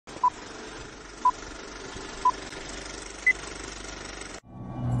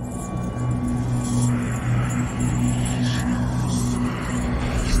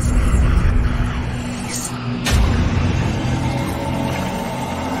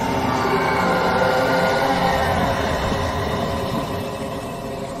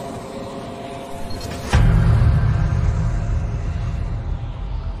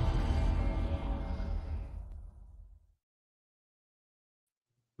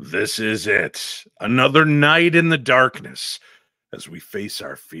This is it. Another night in the darkness as we face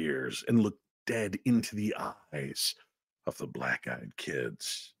our fears and look dead into the eyes of the black-eyed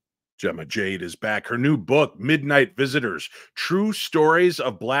kids. Gemma Jade is back. Her new book, Midnight Visitors, True Stories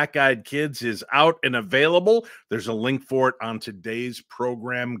of Black-Eyed Kids, is out and available. There's a link for it on today's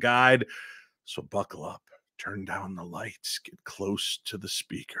program guide. So buckle up, turn down the lights, get close to the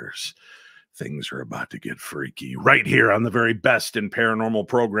speakers. Things are about to get freaky right here on the very best in paranormal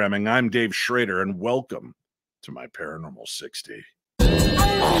programming. I'm Dave Schrader, and welcome to my Paranormal 60.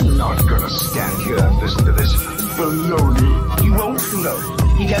 I'm not gonna stand here and listen to this baloney. You won't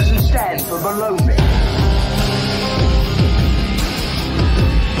know. He doesn't stand for baloney.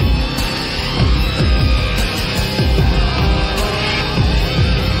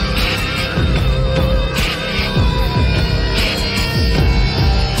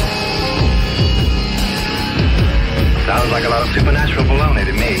 Sounds like a lot of supernatural baloney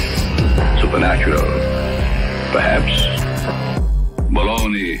to me. Supernatural, perhaps.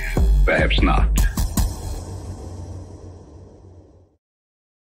 Baloney, perhaps not.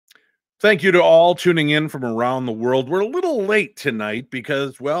 Thank you to all tuning in from around the world. We're a little late tonight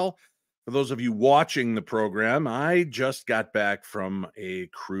because, well, for those of you watching the program, I just got back from a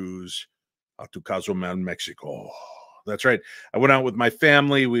cruise out to Cozumel, Mexico. That's right. I went out with my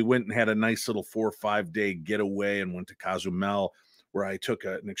family. We went and had a nice little 4 or 5 day getaway and went to Cozumel, where I took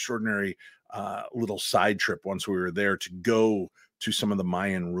an extraordinary little side trip once we were there to go to some of the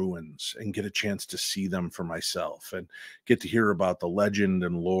Mayan ruins and get a chance to see them for myself and get to hear about the legend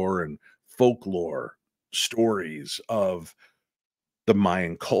and lore and folklore stories of the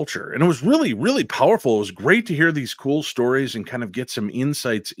Mayan culture. And it was really, really powerful. It was great to hear these cool stories and kind of get some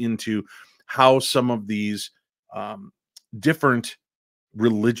insights into how some of these different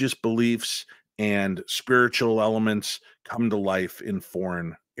religious beliefs and spiritual elements come to life in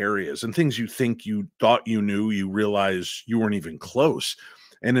foreign areas, and things you think you thought you knew, you realize you weren't even close.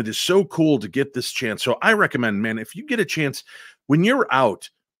 And it is so cool to get this chance. So I recommend, man, if you get a chance when you're out,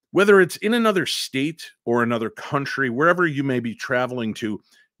 whether it's in another state or another country, wherever you may be traveling to,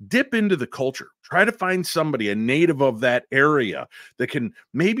 dip into the culture. Try to find somebody, a native of that area, that can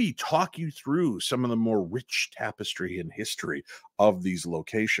maybe talk you through some of the more rich tapestry and history of these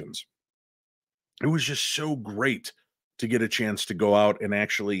locations. It was just so great to get a chance to go out and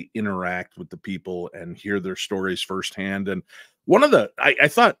actually interact with the people and hear their stories firsthand. And one of the, I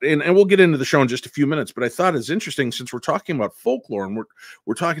thought, and we'll get into the show in just a few minutes, but I thought it's interesting, since we're talking about folklore and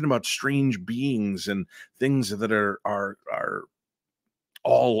we're talking about strange beings and things that are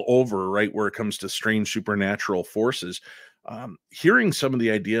all over, right, where it comes to strange supernatural forces, hearing some of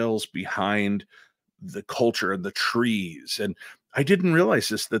the ideals behind the culture and the trees. And I didn't realize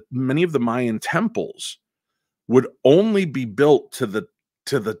this, that many of the Mayan temples would only be built to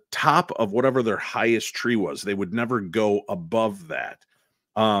the top of whatever their highest tree was. They would never go above that.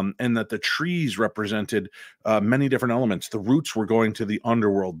 And that the trees represented many different elements. The roots were going to the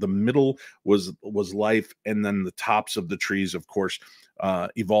underworld. The middle was life, and then the tops of the trees, of course,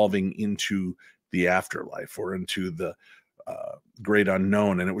 evolving into the afterlife or into the great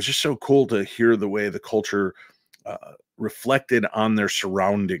unknown. And it was just so cool to hear the way the culture reflected on their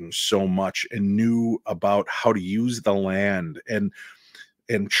surroundings so much and knew about how to use the land and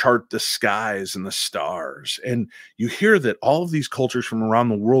chart the skies and the stars. And you hear that all of these cultures from around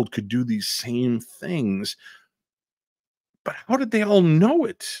the world could do these same things, but how did they all know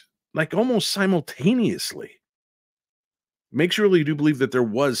it? Like almost simultaneously. Makes you really do believe that there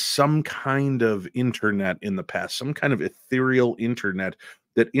was some kind of internet in the past, some kind of ethereal internet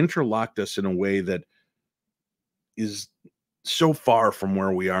that interlocked us in a way that is so far from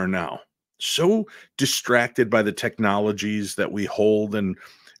where we are now. So distracted by the technologies that we hold and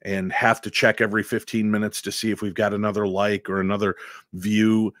have to check every 15 minutes to see if we've got another like or another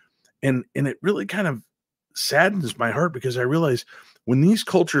view. And it really kind of saddens my heart, because I realize when these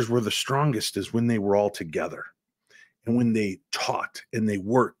cultures were the strongest is when they were all together, and when they taught and they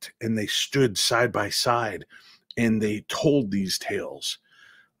worked and they stood side by side and they told these tales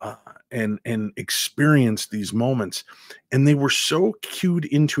and experienced these moments. And they were so cued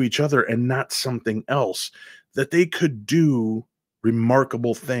into each other and not something else, that they could do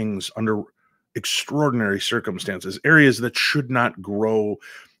remarkable things under extraordinary circumstances. Areas that should not grow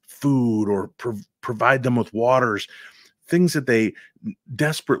food or provide them with waters, things that they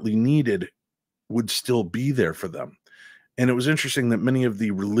desperately needed, would still be there for them. And it was interesting that many of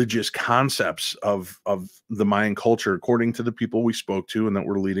the religious concepts of the Mayan culture, according to the people we spoke to and that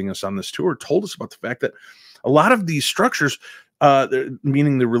were leading us on this tour, told us about the fact that a lot of these structures,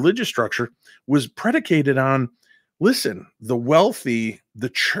 meaning the religious structure, was predicated on listen, the wealthy, the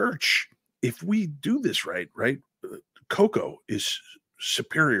church, if we do this right, cocoa is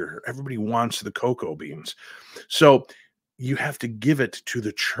superior. Everybody wants the cocoa beans. So you have to give it to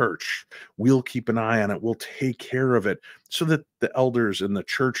the church. We'll keep an eye on it. We'll take care of it so that the elders and the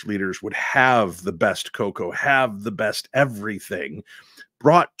church leaders would have the best cocoa, have the best everything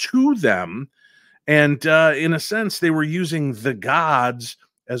brought to them. And in a sense, they were using the gods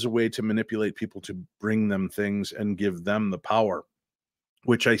as a way to manipulate people to bring them things and give them the power,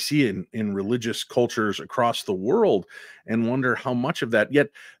 which I see in religious cultures across the world, and wonder how much of that. Yet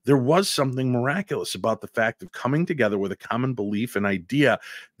there was something miraculous about the fact of coming together with a common belief and idea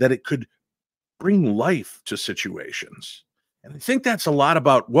that it could bring life to situations. And I think that's a lot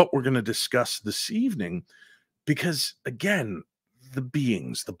about what we're going to discuss this evening, because again, the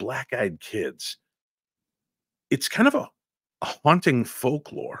beings, the black-eyed kids, it's kind of a haunting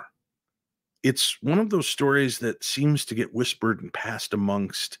folklore. It's one of those stories that seems to get whispered and passed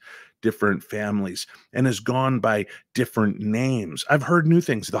amongst different families and has gone by different names. I've heard new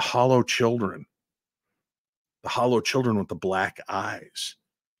things, the hollow children with the black eyes.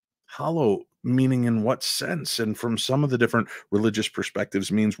 Hollow meaning in what sense? And from some of the different religious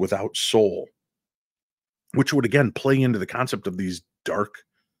perspectives means without soul, which would again play into the concept of these dark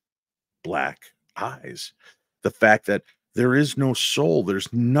black eyes. The fact that there is no soul,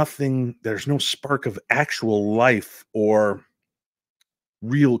 there's nothing, there's no spark of actual life or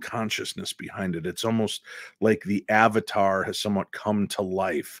real consciousness behind it. It's almost like the avatar has somewhat come to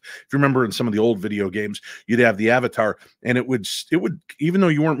life. If you remember in some of the old video games, you'd have the avatar and it would, even though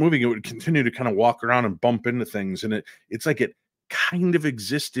you weren't moving, it would continue to kind of walk around and bump into things. And it's like it kind of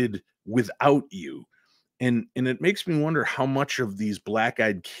existed without you. And it makes me wonder how much of these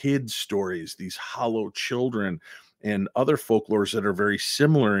black-eyed kid stories, these hollow children, and other folklores that are very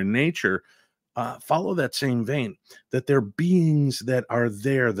similar in nature, follow that same vein, that they're beings that are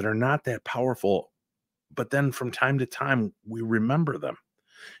there, that are not that powerful, but then from time to time, we remember them.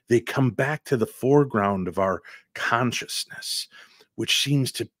 They come back to the foreground of our consciousness, which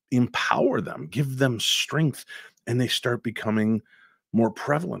seems to empower them, give them strength, and they start becoming more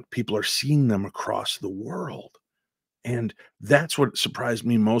prevalent. People are seeing them across the world. And that's what surprised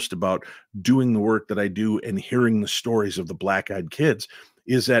me most about doing the work that I do and hearing the stories of the black-eyed kids,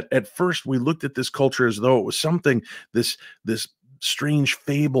 is that at first we looked at this culture as though it was something, this strange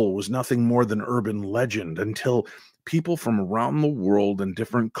fable was nothing more than urban legend, until people from around the world and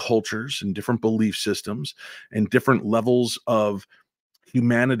different cultures and different belief systems and different levels of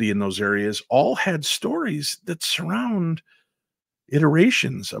humanity in those areas all had stories that surround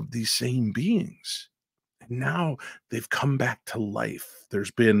iterations of these same beings. And now they've come back to life.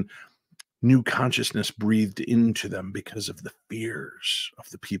 There's been new consciousness breathed into them because of the fears of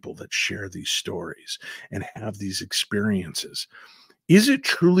the people that share these stories and have these experiences. Is it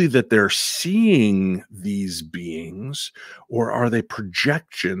truly that they're seeing these beings, or are they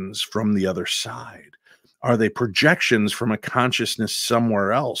projections from the other side? Are they projections from a consciousness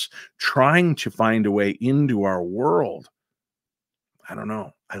somewhere else trying to find a way into our world? I don't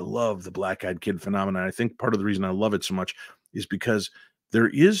know. I love the black-eyed kid phenomenon. I think part of the reason I love it so much is because there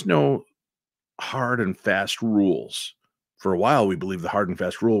is no hard and fast rules. For a while, we believed the hard and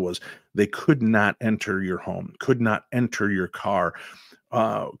fast rule was they could not enter your home, could not enter your car,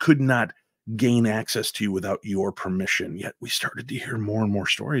 could not gain access to you without your permission. Yet we started to hear more and more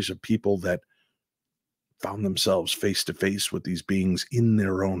stories of people that found themselves face to face with these beings in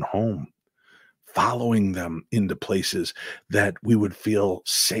their own home, following them into places that we would feel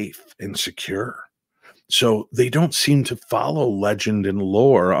safe and secure. So they don't seem to follow legend and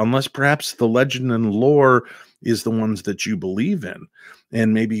lore, unless perhaps the legend and lore is the ones that you believe in.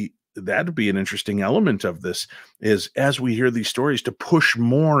 And maybe that'd be an interesting element of this, is as we hear these stories, to push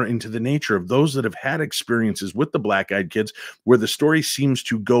more into the nature of those that have had experiences with the black-eyed kids, where the story seems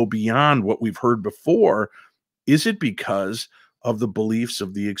to go beyond what we've heard before. Is it because of the beliefs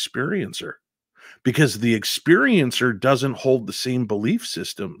of the experiencer? Because the experiencer doesn't hold the same belief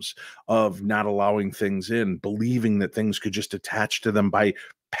systems of not allowing things in, believing that things could just attach to them by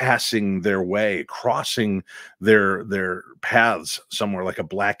passing their way, crossing their paths somewhere, like a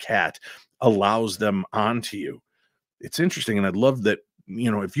black cat allows them onto you. It's interesting, and I'd love that,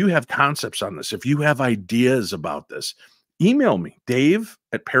 if you have concepts on this, if you have ideas about this, email me,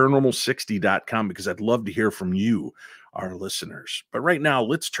 dave@paranormal60.com, because I'd love to hear from you, our listeners. But right now,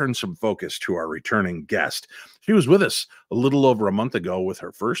 let's turn some focus to our returning guest. She was with us a little over a month ago with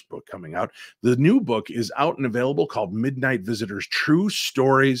her first book coming out. The new book is out and available, called Midnight Visitors: True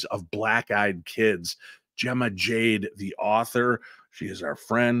Stories of Black-Eyed Kids. Gemma Jade, the author, she is our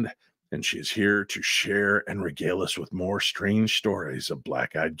friend, and she is here to share and regale us with more strange stories of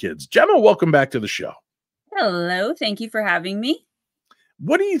black-eyed kids. Gemma, welcome back to the show. Hello, thank you for having me.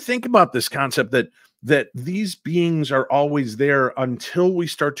 What do you think about this concept that these beings are always there until we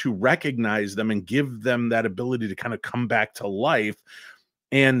start to recognize them and give them that ability to kind of come back to life?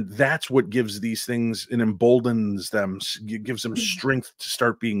 And that's what gives these things and emboldens them, gives them strength to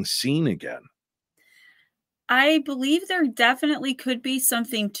start being seen again. I believe there definitely could be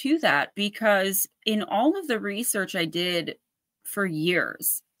something to that, because in all of the research I did for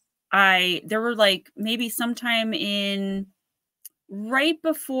years, there were like maybe sometime in right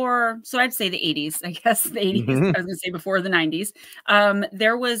before, so I'd say the 80s, I guess the 80s, I was gonna say before the 90s.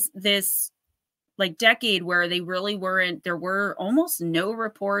 There was this like decade where they really weren't, there were almost no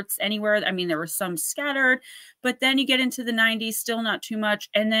reports anywhere. I mean, there were some scattered, but then you get into the 90s, still not too much.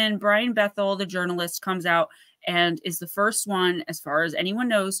 And then Brian Bethel, the journalist, comes out and is the first one, as far as anyone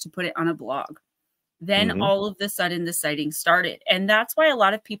knows, to put it on a blog. Then all of a sudden the sightings started. And that's why a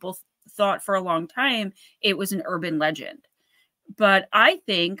lot of people thought for a long time it was an urban legend. But I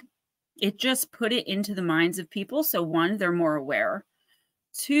think it just put it into the minds of people. So one, they're more aware.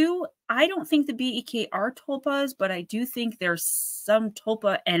 Two, I don't think the BEK are tulpas, but I do think there's some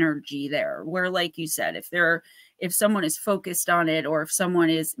tulpa energy there where, like you said, if someone is focused on it, or if someone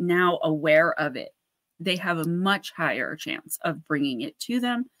is now aware of it, they have a much higher chance of bringing it to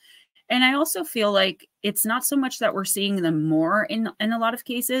them. And I also feel like it's not so much that we're seeing them more in a lot of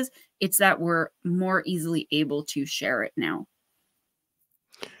cases, it's that we're more easily able to share it now.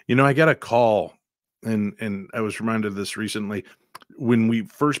 You know, I got a call, and I was reminded of this recently when we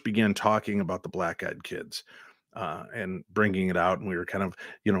first began talking about the black-eyed kids and bringing it out, and we were kind of,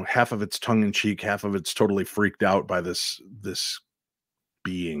 you know, half of it's tongue in cheek, half of it's totally freaked out by this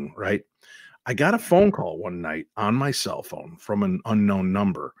being, right? I got a phone call one night on my cell phone from an unknown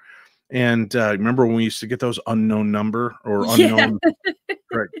number. And remember when we used to get those unknown number or unknown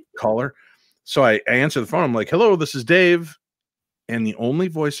caller? So I answered the phone. I'm like, hello, this is Dave. And the only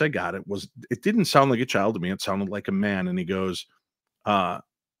voice I got, it didn't sound like a child to me. It sounded like a man. And he goes,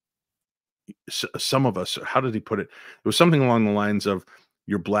 some of us, how did he put it? It was something along the lines of,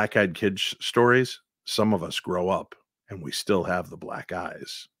 your black-eyed kids stories, some of us grow up and we still have the black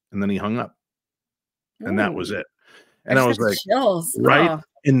eyes. And then he hung up. And that was it. And I was like, chills. Right. Oh.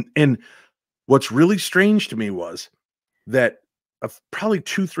 And what's really strange to me was that probably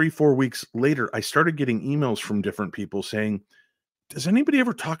 2, 3, 4 weeks later, I started getting emails from different people saying, does anybody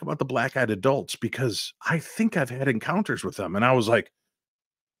ever talk about the black-eyed adults? Because I think I've had encounters with them. And I was like,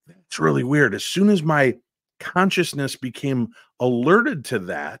 that's really weird. As soon as my consciousness became alerted to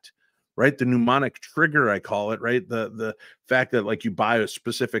that, right? The mnemonic trigger, I call it, right? The fact that like you buy a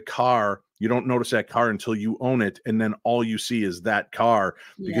specific car, you don't notice that car until you own it. And then all you see is that car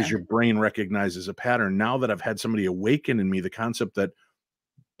because your brain recognizes a pattern. Now that I've had somebody awaken in me the concept that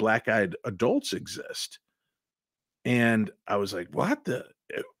black-eyed adults exist. And I was like, what the?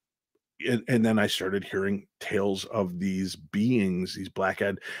 And then I started hearing tales of these beings, these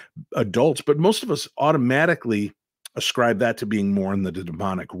black-eyed adults. But most of us automatically ascribe that to being more in the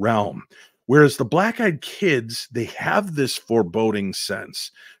demonic realm. Whereas the black-eyed kids, they have this foreboding sense,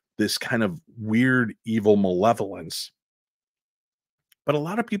 this kind of weird, evil malevolence. But a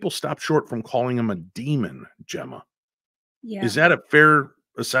lot of people stop short from calling them a demon, Gemma. Yeah. Is that a fair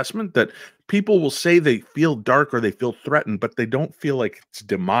assessment, that people will say they feel dark or they feel threatened, but they don't feel like it's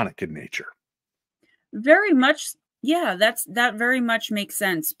demonic in nature? Very much. Yeah, that very much makes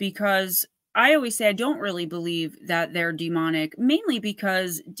sense, because I always say I don't really believe that they're demonic, mainly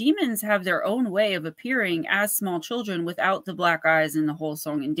because demons have their own way of appearing as small children without the black eyes and the whole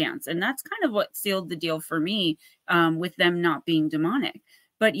song and dance. And that's kind of what sealed the deal for me with them not being demonic.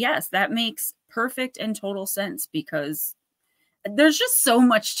 But yes, that makes perfect and total sense, because there's just so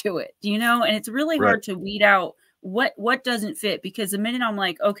much to it, you know, and it's really hard to weed out what doesn't fit, because the minute I'm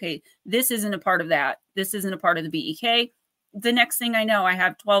like, okay, this isn't a part of that, this isn't a part of the BEK, the next thing I know, I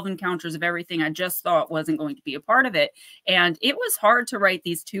have 12 encounters of everything I just thought wasn't going to be a part of it. And it was hard to write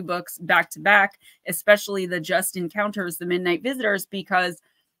these 2 books back to back, especially the Just Encounters, the Midnight Visitors, because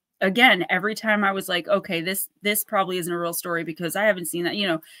again, every time I was like, okay, this probably isn't a real story because I haven't seen that, you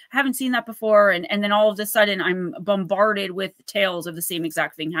know, I haven't seen that before. And then all of a sudden I'm bombarded with tales of the same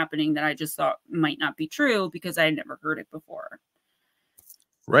exact thing happening that I just thought might not be true because I had never heard it before.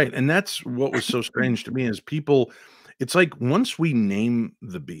 Right. And that's what was so strange to me is people, it's like once we name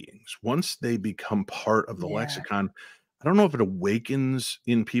the beings, once they become part of the lexicon, I don't know if it awakens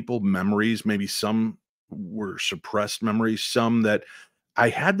in people memories. Maybe some were suppressed memories, some that I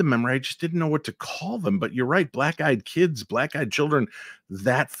had the memory, I just didn't know what to call them. But you're right, black-eyed kids, black-eyed children,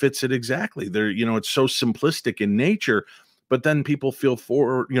 that fits it exactly. They're, it's so simplistic in nature, but then people feel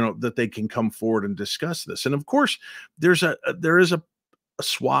that they can come forward and discuss this. And of course, there is a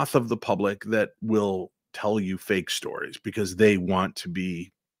swath of the public that will tell you fake stories because they want to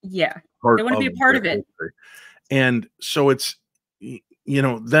be they part want to be a part of it. culture. And so it's,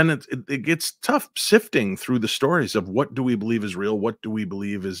 then it gets tough sifting through the stories of what do we believe is real, what do we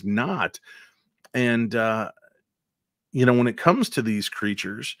believe is not. And when it comes to these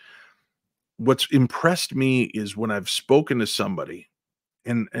creatures, what's impressed me is when I've spoken to somebody,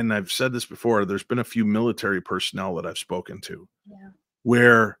 and I've said this before, there's been a few military personnel that I've spoken to,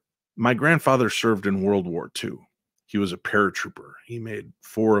 where my grandfather served in World War II. He was a paratrooper. He made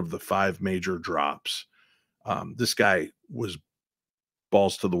 4 of the 5 major drops. This guy was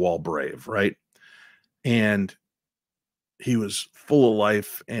balls to the wall brave, right? And he was full of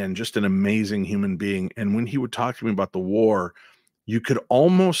life and just an amazing human being. And when he would talk to me about the war, you could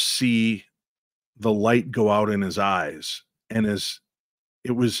almost see the light go out in his eyes. And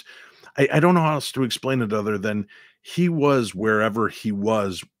I don't know how else to explain it other than he was wherever he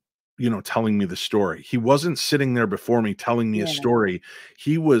was, telling me the story. He wasn't sitting there before me telling me a story.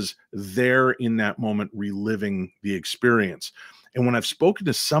 He was there in that moment, reliving the experience. And when I've spoken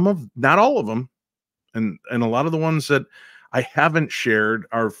to not all of them, and a lot of the ones that I haven't shared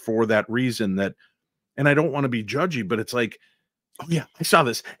are for that reason, and I don't want to be judgy, but it's like, oh yeah, I saw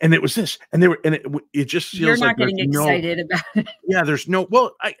this, and it was this, and it just feels you're not like getting excited about it. Yeah,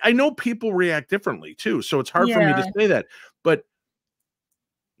 well, I know people react differently too, so it's hard for me to say that, but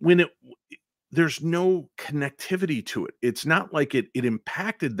when there's no connectivity to it, it's not like it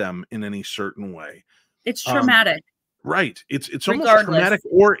impacted them in any certain way. It's traumatic. Right. It's almost traumatic,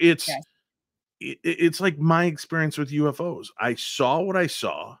 or it's like my experience with UFOs. I saw what I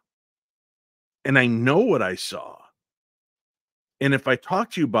saw, and I know what I saw. And if I talk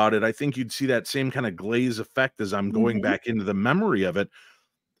to you about it, I think you'd see that same kind of glaze effect as I'm going back into the memory of it.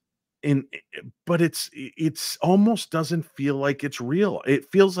 But it's almost doesn't feel like it's real. It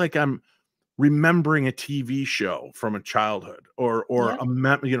feels like I'm remembering a TV show from a childhood or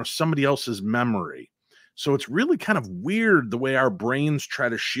somebody else's memory. So it's really kind of weird the way our brains try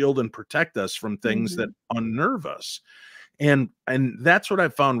to shield and protect us from things that unnerve us. And that's what I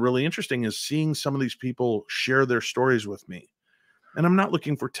found really interesting, is seeing some of these people share their stories with me. And I'm not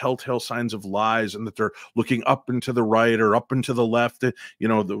looking for telltale signs of lies and that they're looking up and to the right or up and to the left, the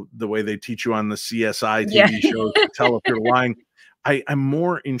way they teach you on the CSI TV shows to tell if you're lying. I'm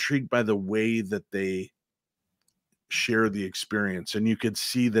more intrigued by the way that they share the experience. And you could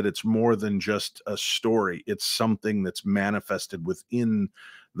see that it's more than just a story. It's something that's manifested within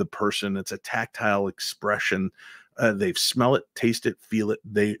the person. It's a tactile expression. They smell it, taste it, feel it.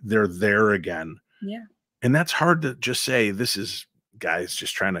 They're there again. Yeah. And that's hard to just say. This is guys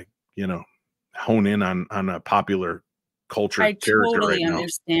just trying to, hone in on a popular culture. I totally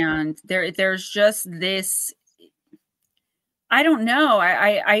understand. There's just this, I don't know.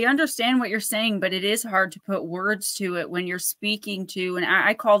 I understand what you're saying, but it is hard to put words to it when you're speaking to, and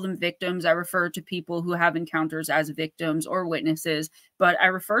I call them victims. I refer to people who have encounters as victims or witnesses, but I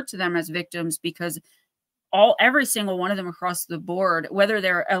refer to them as victims because every single one of them across the board, whether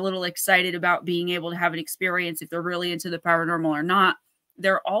they're a little excited about being able to have an experience, if they're really into the paranormal or not,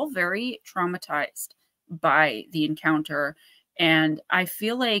 they're all very traumatized by the encounter. And I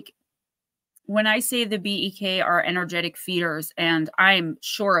feel like when I say the BEK are energetic feeders, and I'm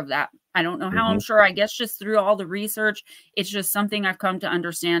sure of that, I don't know how I'm sure, I guess just through all the research, it's just something I've come to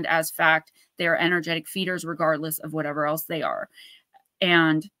understand as fact. They're energetic feeders regardless of whatever else they are.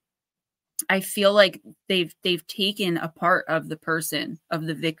 And I feel like they've taken a part of the person, of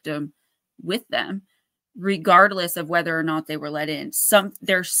the victim, with them, regardless of whether or not they were let in.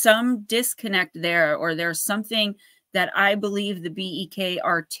 There's some disconnect there, or there's something that I believe the BEK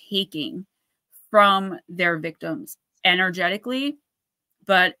are taking from their victims energetically,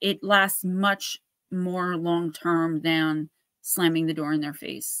 but it lasts much more long term than slamming the door in their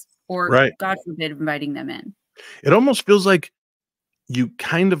face or, God forbid, inviting them in. It almost feels like you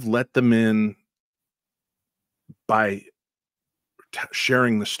kind of let them in by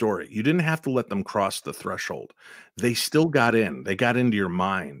sharing the story. You didn't have to let them cross the threshold. They still got in. They got into your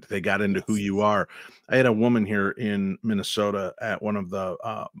mind. They got into who you are. I had a woman here in Minnesota at one of the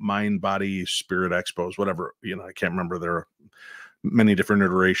Mind, Body, Spirit Expos, whatever, I can't remember. There are many different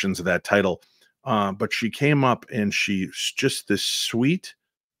iterations of that title. But she came up and she's just this sweet,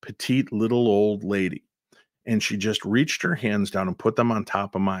 petite, little old lady. And she just reached her hands down and put them on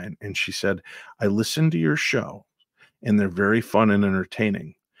top of mine. And she said, I listened to your show. and they're very fun and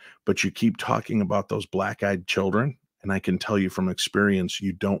entertaining. But you keep talking about those black-eyed children, and I can tell you from experience,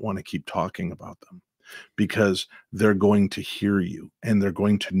 you don't want to keep talking about them because they're going to hear you and they're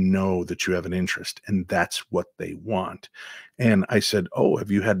going to know that you have an interest, and that's what they want. And I said, "Oh,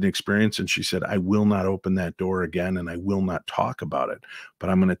 have you had an experience?" And she said, "I will not open that door again and I will not talk about it. But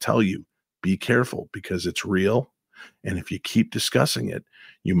I'm going to tell you, be careful because it's real. And if you keep discussing it,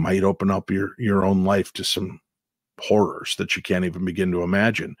 you might open up your own life to some horrors that you can't even begin to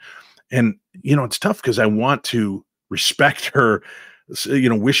imagine." And, it's tough because I want to respect her,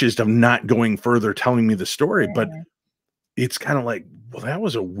 wishes of not going further, telling me the story. But it's kind of like, well, that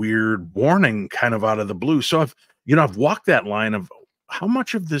was a weird warning kind of out of the blue. So I've walked that line of how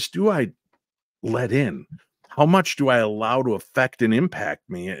much of this do I let in? How much do I allow to affect and impact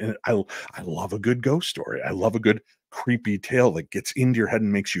me? And I love a good ghost story. I love a good creepy tale that gets into your head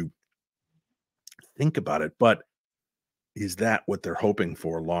and makes you think about it. But is that what they're hoping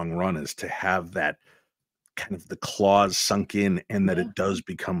for long run, is to have that kind of the claws sunk in and that it does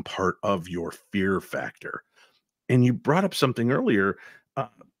become part of your fear factor? And you brought up something earlier.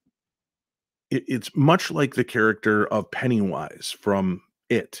 It's much like the character of Pennywise from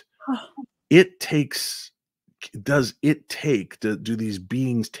It. Do these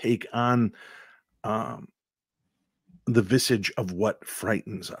beings take on the visage of what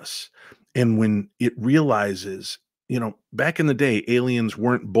frightens us? And when it realizes, back in the day, aliens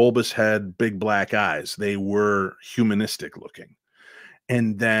weren't bulbous head, big black eyes. They were humanistic looking.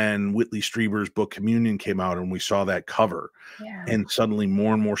 And then Whitley Strieber's book Communion came out and we saw that cover. Yeah. And suddenly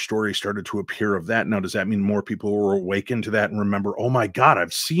more and more stories started to appear of that. Now, does that mean more people were awakened to that and remember, oh my God,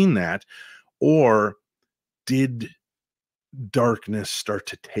 I've seen that? Or did darkness start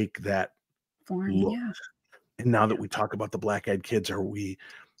to take that look? Yeah. And now that we talk about the black-eyed kids, are we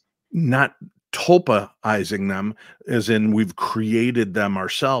not tulpaizing them as in we've created them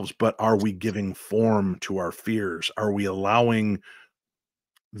ourselves, but are we giving form to our fears? Are we allowing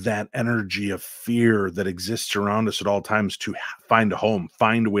that energy of fear that exists around us at all times to find a home,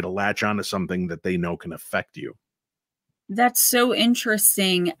 find a way to latch onto something that they know can affect you? That's so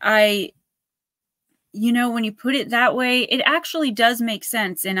interesting. When you put it that way, it actually does make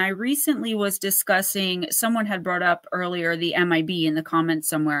sense. And I recently was discussing, someone had brought up earlier the MIB in the comments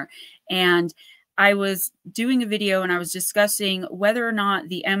somewhere. And I was doing a video and I was discussing whether or not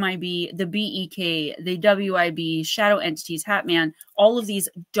the MIB, the BEK, the WIB, shadow entities, Hatman, all of these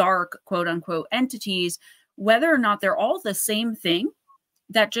dark, quote unquote, entities, whether or not they're all the same thing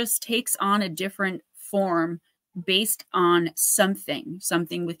that just takes on a different form based on something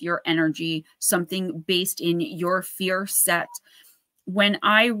with your energy, something based in your fear set. When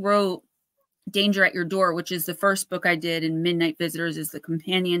I wrote Danger at Your Door, which is the first book I did, and Midnight Visitors is the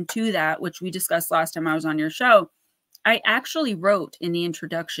companion to that, which we discussed last time I was on your show, I actually wrote in the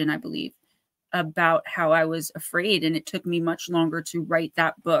introduction, I believe, about how I was afraid, and it took me much longer to write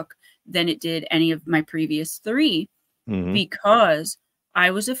that book than it did any of my previous three, because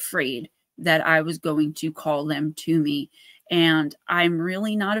I was afraid that I was going to call them to me. And I'm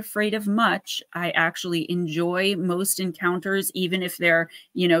really not afraid of much. I actually enjoy most encounters, even if they're,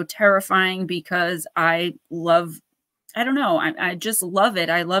 terrifying, because I don't know, I just love it.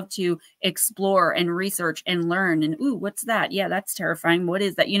 I love to explore and research and learn. And, ooh, what's that? Yeah, that's terrifying. What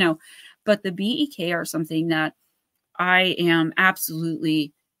is that? But the BEK are something that I am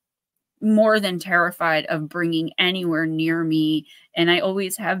absolutely more than terrified of bringing anywhere near me. And I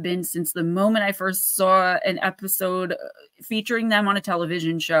always have been since the moment I first saw an episode featuring them on a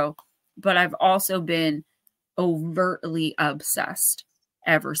television show. But I've also been overtly obsessed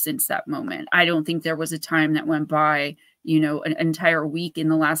ever since that moment. I don't think there was a time that went by, an entire week in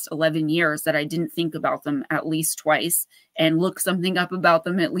the last 11 years that I didn't think about them at least twice and look something up about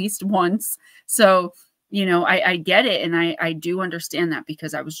them at least once. So I get it. And I do understand that,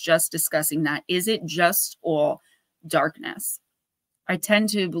 because I was just discussing that. Is it just all darkness? I tend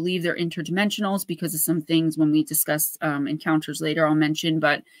to believe they're interdimensionals because of some things when we discuss encounters later, I'll mention,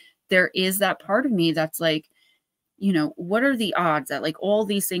 but there is that part of me that's like, what are the odds that like all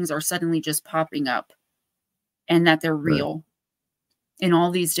these things are suddenly just popping up and that they're real in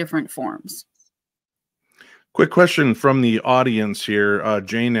all these different forms? Quick question from the audience here.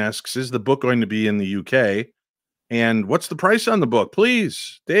 Jane asks, is the book going to be in the UK? And what's the price on the book?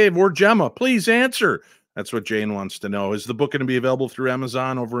 Please, Dave or Gemma, please answer. That's what Jane wants to know. Is the book going to be available through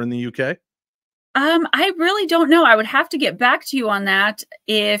Amazon over in the UK? I really don't know. I would have to get back to you on that.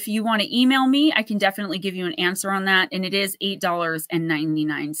 If you want to email me, I can definitely give you an answer on that. And it is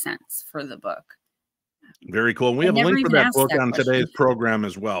 $8.99 for the book. Very cool. And we have a link for that book on today's program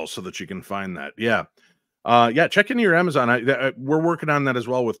as well, so that you can find that. Yeah. Yeah, check into your Amazon. We're working on that as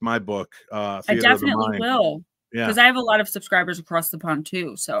well with my book, I Theater of the definitely Mind. will, Yeah, because I have a lot of subscribers across the pond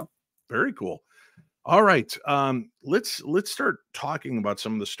too. So very cool. All right, let's start talking about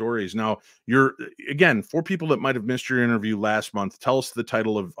some of the stories now. You're again, for people that might have missed your interview last month, tell us the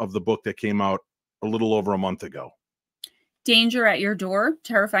title of the book that came out a little over a month ago. Danger at Your Door,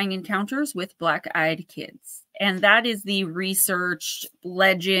 Terrifying Encounters with Black-Eyed Kids. And that is the researched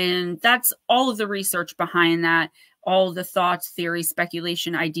legend. That's all of the research behind that, all the thoughts, theories,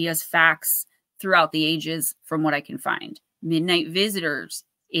 speculation, ideas, facts throughout the ages from what I can find. Midnight Visitors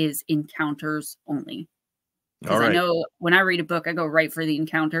is encounters only. Because I know when I read a book, I go right for the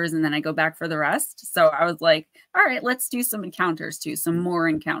encounters and then I go back for the rest. So I was like, all right, let's do some encounters too, some more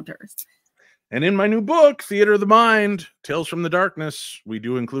encounters. And in my new book, Theater of the Mind, Tales from the Darkness, we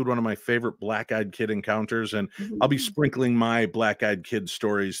do include one of my favorite Black-Eyed Kid encounters. And I'll be sprinkling my Black-Eyed Kid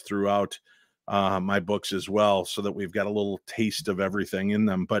stories throughout my books as well, so that we've got a little taste of everything in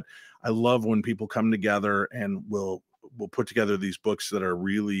them. But I love when people come together and we'll put together these books that are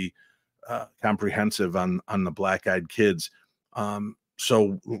really comprehensive on the Black-Eyed Kids.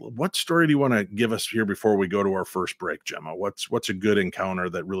 So what story do you want to give us here before we go to our first break, Gemma? What's a good encounter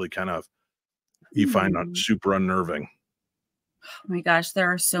that really kind of you find super unnerving? Oh my gosh, there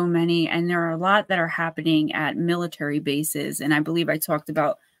are so many, and there are a lot that are happening at military bases. And I believe I talked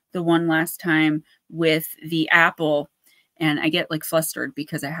about the one last time with the apple, and I get like flustered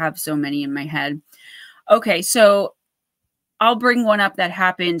because I have so many in my head. Okay, so I'll bring one up that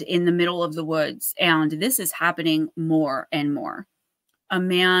happened in the middle of the woods, and this is happening more and more. A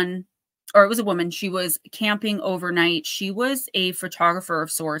man, or it was a woman, she was camping overnight. She was a photographer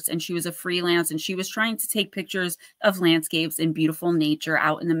of sorts, and she was a freelance, and she was trying to take pictures of landscapes and beautiful nature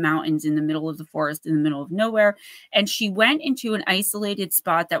out in the mountains, in the middle of the forest, in the middle of nowhere. And she went into an isolated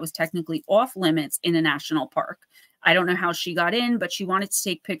spot that was technically off limits in a national park. I don't know how she got in, but she wanted to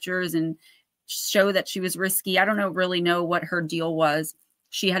take pictures and show that she was risky. I don't really know what her deal was.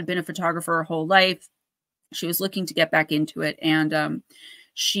 She had been a photographer her whole life. She was looking to get back into it. And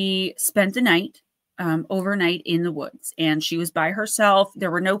she spent the night, overnight in the woods, and she was by herself.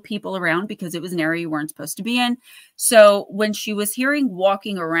 There were no people around because it was an area you weren't supposed to be in. So when she was hearing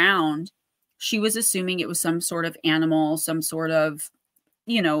walking around, she was assuming it was some sort of animal, some sort of,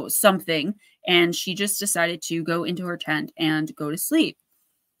 something. And she just decided to go into her tent and go to sleep.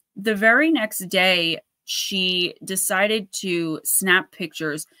 The very next day, she decided to snap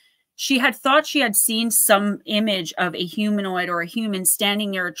pictures. She had thought she had seen some image of a humanoid or a human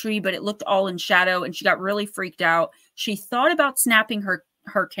standing near a tree, but it looked all in shadow, and she got really freaked out. She thought about snapping her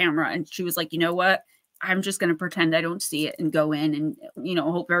camera, and she was like, you know what? I'm just going to pretend I don't see it and go in and,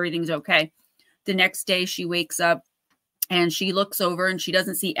 hope everything's okay. The next day she wakes up and she looks over and she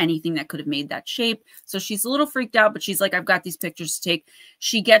doesn't see anything that could have made that shape. So she's a little freaked out, but she's like, I've got these pictures to take.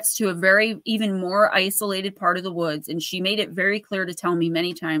 She gets to a even more isolated part of the woods. And she made it very clear to tell me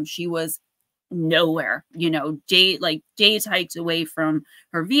many times she was nowhere, days hikes away from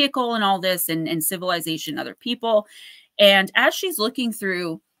her vehicle and all this and civilization, other people. And as she's looking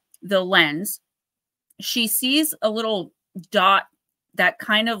through the lens, she sees a little dot that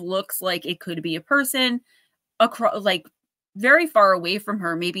kind of looks like it could be a person across, like very far away from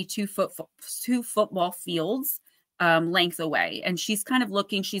her, maybe 2 football fields length away. And she's kind of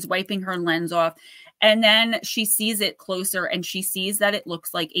looking, she's wiping her lens off. And then she sees it closer and she sees that it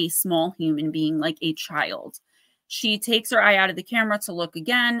looks like a small human being, like a child. She takes her eye out of the camera to look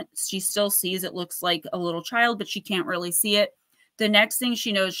again. She still sees it looks like a little child, but she can't really see it. The next thing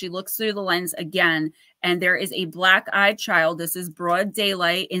she knows, she looks through the lens again, and there is a black-eyed child. This is broad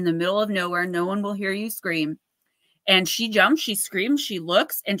daylight in the middle of nowhere. No one will hear you scream. And she jumps, she screams, she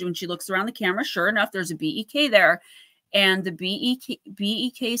looks, and when she looks around the camera, sure enough, there's a BEK there. And the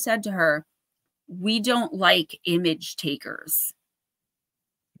BEK said to her, "We don't like image takers."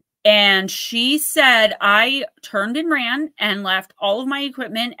 And she said, I turned and ran and left all of my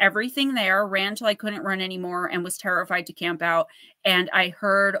equipment, everything there, ran till I couldn't run anymore and was terrified to camp out. And I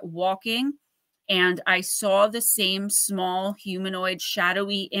heard walking and I saw the same small humanoid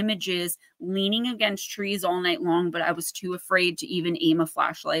shadowy images leaning against trees all night long, but I was too afraid to even aim a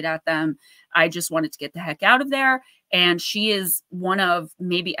flashlight at them. I just wanted to get the heck out of there. And she is one of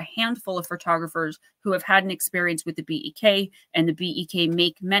maybe a handful of photographers who have had an experience with the BEK, and the BEK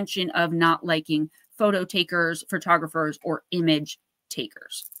make mention of not liking photo takers, photographers, or image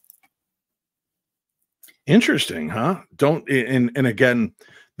takers. Interesting, huh? And again,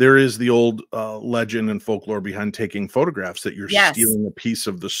 there is the old legend and folklore behind taking photographs that you're stealing a piece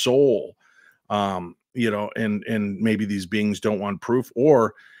of the soul, and maybe these beings don't want proof,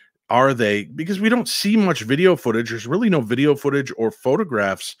 or are they? Because we don't see much video footage. There's really no video footage or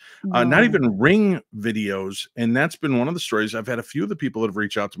photographs, not No. even Ring videos. And that's been one of the stories. I've had a few of the people that have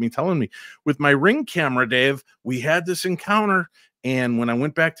reached out to me telling me, with my Ring camera, Dave, we had this encounter. And when I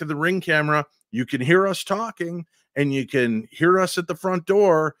went back to the Ring camera, you can hear us talking and you can hear us at the front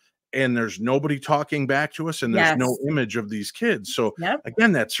door, and there's nobody talking back to us, and there's no Yes. image of these kids. So Yep.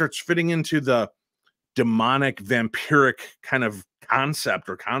 again, that starts fitting into the demonic, vampiric kind of concept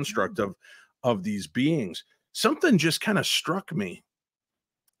or construct of these beings. Something just kind of struck me,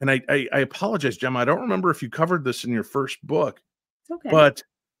 and I apologize, Gemma. I don't remember if you covered this in your first book, It's okay. but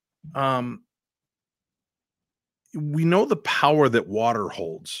we know the power that water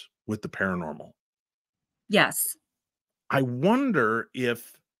holds with the paranormal. Yes. I wonder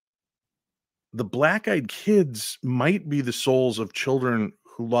if the black-eyed kids might be the souls of children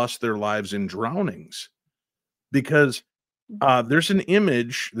who lost their lives in drownings, because there's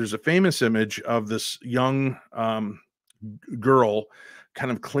a famous image of this young girl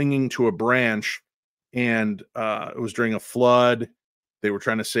kind of clinging to a branch, and it was during a flood. They were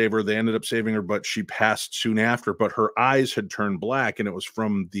trying to save her. They ended up saving her, but she passed soon after. But her eyes had turned black, and it was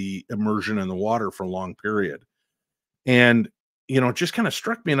from the immersion in the water for a long period. And, it just kind of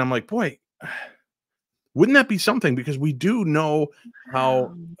struck me, and I'm like, boy, wouldn't that be something? Because we do know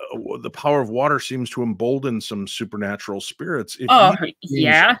how the power of water seems to embolden some supernatural spirits. If Oh, these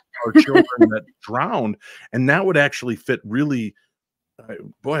yeah. are children that drowned, and that would actually fit really.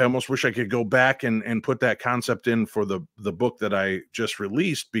 Boy, I almost wish I could go back and put that concept in for the book that I just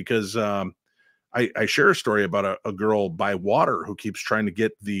released, because I share a story about a girl by water who keeps trying to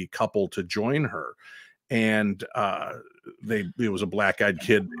get the couple to join her, and it was a black-eyed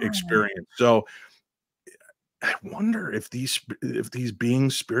kid experience. So I wonder if these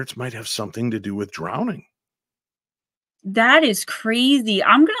beings, spirits, might have something to do with drowning. That is crazy.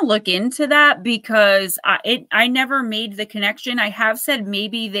 I'm gonna look into that because I never made the connection. I have said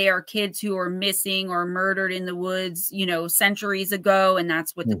maybe they are kids who are missing or murdered in the woods, centuries ago, and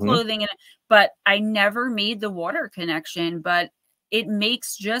that's with the clothing. But I never made the water connection. But it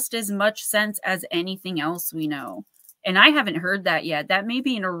makes just as much sense as anything else we know. And I haven't heard that yet. That may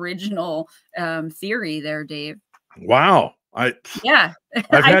be an original theory there, Dave. Wow. Yeah.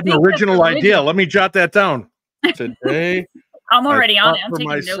 I've had an original idea. Let me jot that down today. I'm already on it. I'm for taking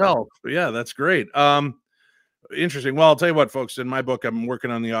myself. notes. Yeah, that's great. Interesting. Well, I'll tell you what, folks, in my book, I'm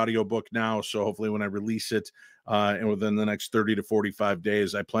working on the audio book now. So hopefully when I release it, and within the next 30 to 45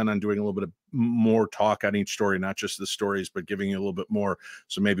 days, I plan on doing a little bit of more talk on each story, not just the stories, but giving you a little bit more.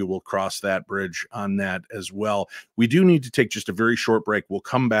 So maybe we'll cross that bridge on that as well. We do need to take just a very short break. We'll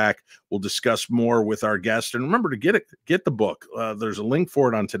come back. We'll discuss more with our guest. And remember to get the book. There's a link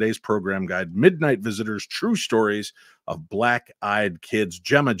for it on today's program guide, Midnight Visitors, True Stories of Black-Eyed Kids.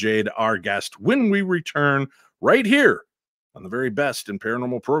 Gemma Jade, our guest, when we return right here on the very best in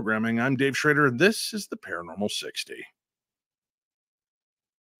paranormal programming. I'm Dave Schrader, and this is the Paranormal 60.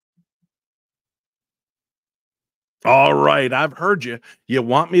 All right, I've heard you. You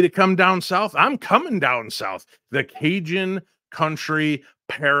want me to come down south? I'm coming down south. The Cajun Country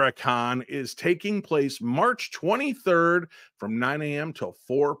Paracon is taking place March 23rd from 9 a.m. till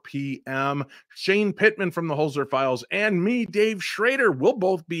 4 p.m. Shane Pittman from the Holzer Files and me, Dave Schrader, will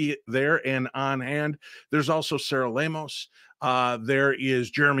both be there and on hand. There's also Sarah Lemos. There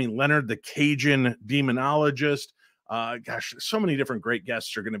is Jeremy Leonard, the Cajun demonologist. Gosh, so many different great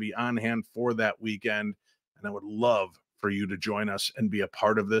guests are going to be on hand for that weekend, and I would love for you to join us and be a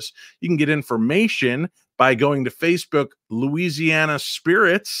part of this. You can get information by going to Facebook, Louisiana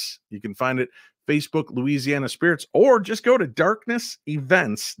Spirits. You can find it, Facebook, Louisiana Spirits, or just go to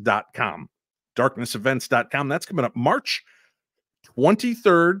darknessevents.com. Darknessevents.com. That's coming up March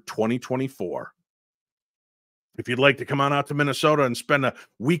 23rd, 2024. If you'd like to come on out to Minnesota and spend a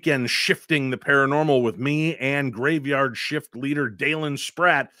weekend shifting the paranormal with me and graveyard shift leader Dalen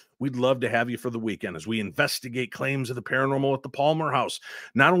Spratt, we'd love to have you for the weekend as we investigate claims of the paranormal at the Palmer House.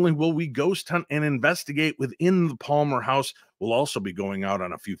 Not only will we ghost hunt and investigate within the Palmer House, we'll also be going out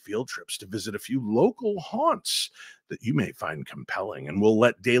on a few field trips to visit a few local haunts that you may find compelling, and we'll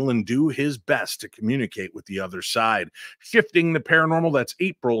let Dalen do his best to communicate with the other side. Shifting the Paranormal, that's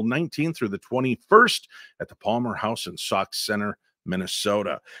April 19th through the 21st at the Palmer House in Sauk Center,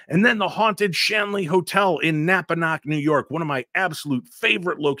 Minnesota. And then the Haunted Shanley Hotel in Napanoch, New York, one of my absolute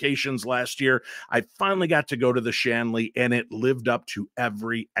favorite locations last year. I finally got to go to the Shanley, and it lived up to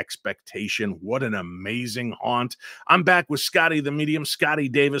every expectation. What an amazing haunt. I'm back with Scotty the Medium. Scotty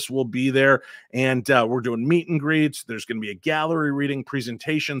Davis will be there, and we're doing meet and greets. There's going to be a gallery reading,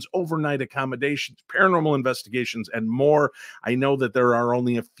 presentations, overnight accommodations, paranormal investigations, and more. I know that there are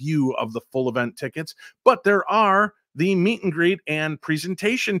only a few of the full event tickets, but there are the meet and greet and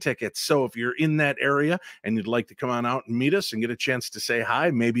presentation tickets. So if you're in that area and you'd like to come on out and meet us and get a chance to say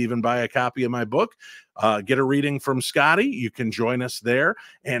hi, maybe even buy a copy of my book, get a reading from Scotty, you can join us there.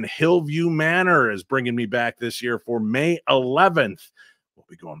 And Hillview Manor is bringing me back this year for May 11th. We'll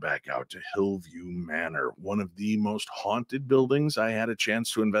be going back out to Hillview Manor, one of the most haunted buildings I had a chance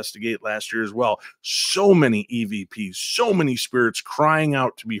to investigate last year as well. So many EVPs, so many spirits crying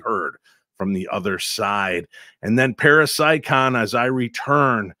out to be heard from the other side. And then Parapsychon as I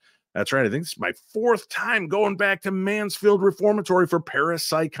return. That's right. I think this is my 4th time going back to Mansfield Reformatory for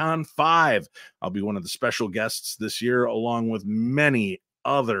Parapsychon 5. I'll be one of the special guests this year, along with many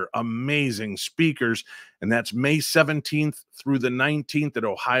other amazing speakers. And that's May 17th through the 19th at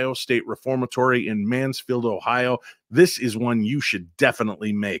Ohio State Reformatory in Mansfield, Ohio. This is one you should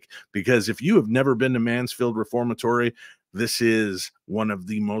definitely make, because if you have never been to Mansfield Reformatory, this is one of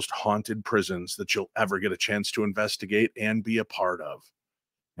the most haunted prisons that you'll ever get a chance to investigate and be a part of.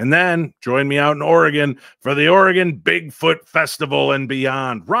 And then join me out in Oregon for the Oregon Bigfoot Festival and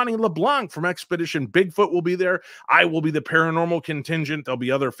beyond. Ronnie LeBlanc from Expedition Bigfoot will be there. I will be the paranormal contingent. There'll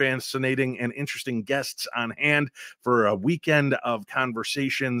be other fascinating and interesting guests on hand for a weekend of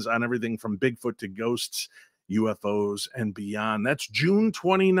conversations on everything from Bigfoot to ghosts, UFOs, and beyond. That's June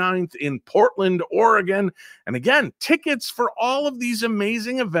 29th in Portland, Oregon. And again, tickets for all of these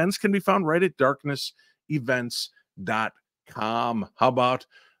amazing events can be found right at darknessevents.com. How about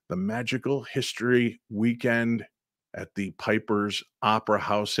the Magical History Weekend at the Piper's Opera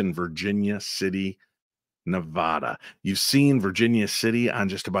House in Virginia City, Nevada? You've seen Virginia City on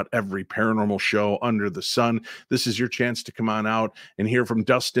just about every paranormal show under the sun. This is your chance to come on out and hear from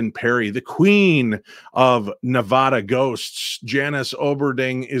Dustin Perry, the queen of Nevada ghosts. Janice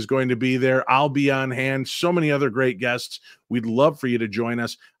Oberding is going to be there. I'll be on hand. So many other great guests. We'd love for you to join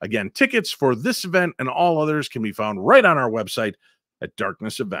us. Again, tickets for this event and all others can be found right on our website at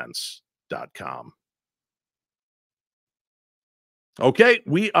darknessevents.com. Okay,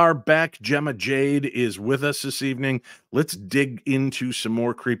 we are back. Gemma Jade is with us this evening. Let's dig into some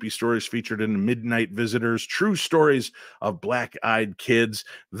more creepy stories featured in Midnight Visitors, True Stories of Black-Eyed Kids.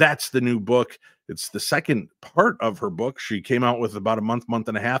 That's the new book. It's the second part of her book. She came out with about a month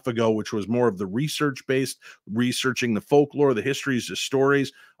and a half ago, which was more of the research-based, researching the folklore, the histories, the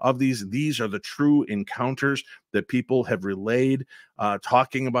stories of these. These are the true encounters that people have relayed,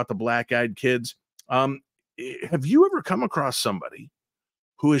 talking about the Black-Eyed Kids. Have you ever come across somebody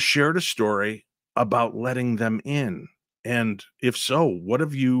who has shared a story about letting them in? And if so, what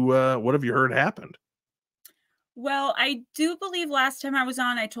have you heard happened? Well, I do believe last time I was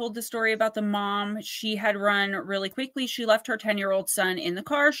on, I told the story about the mom. She had run really quickly. She left her 10-year-old son in the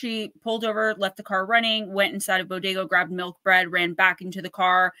car. She pulled over, left the car running, went inside a bodega, grabbed milk bread, ran back into the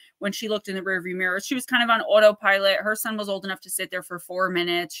car. When she looked in the rearview mirror, she was kind of on autopilot. Her son was old enough to sit there for 4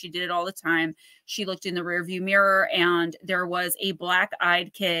 minutes. She did it all the time. She looked in the rearview mirror, and there was a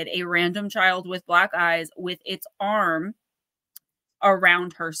black-eyed kid, a random child with black eyes, with its arm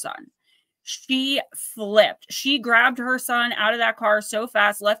around her son. She flipped. She grabbed her son out of that car so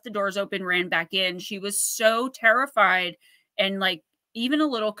fast, left the doors open, ran back in. She was so terrified and like even a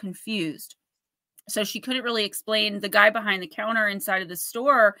little confused. So she couldn't really explain. The guy behind the counter inside of the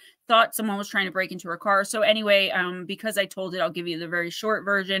store thought someone was trying to break into her car. So anyway, because I told it, I'll give you the very short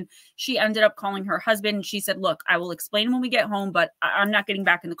version. She ended up calling her husband. She said, look, I will explain when we get home, but I'm not getting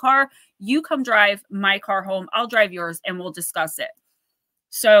back in the car. You come drive my car home. I'll drive yours and we'll discuss it.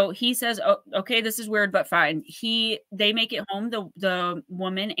 So he says, oh, okay, this is weird, but fine. They make it home. The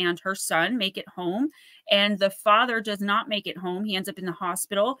woman and her son make it home, and the father does not make it home. He ends up in the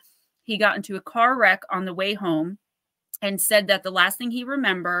hospital. He got into a car wreck on the way home and said that the last thing he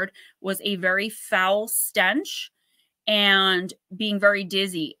remembered was a very foul stench and being very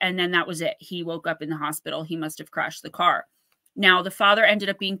dizzy. And then that was it. He woke up in the hospital. He must have crashed the car. Now, the father ended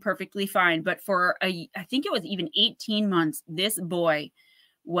up being perfectly fine, but for I think it was even 18 months, this boy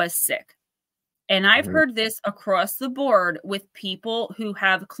was sick. And I've heard this across the board with people who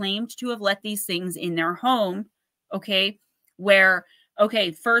have claimed to have let these things in their home, okay, where,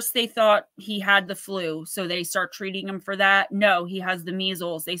 Okay, first they thought he had the flu, so they start treating him for that. No, he has the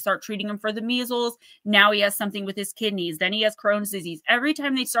measles. They start treating him for the measles. Now he has something with his kidneys. Then he has Crohn's disease. Every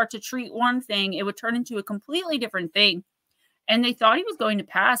time they start to treat one thing, it would turn into a completely different thing. And they thought he was going to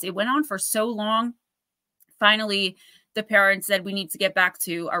pass. It went on for so long. Finally, the parents said, we need to get back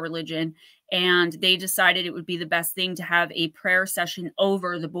to our religion. And they decided it would be the best thing to have a prayer session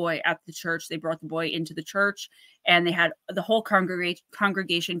over the boy at the church. They brought the boy into the church and they had the whole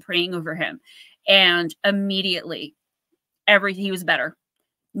congregation praying over him. And immediately, he was better.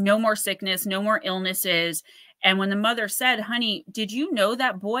 No more sickness, no more illnesses. And when the mother said, honey, did you know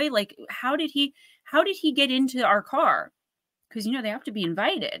that boy? Like, how did he get into our car? Because, you know, they have to be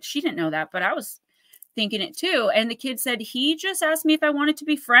invited. She didn't know that, but I was thinking it too. And the kid said, he just asked me if I wanted to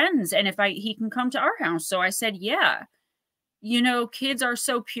be friends and if he can come to our house. So I said, yeah. You know, kids are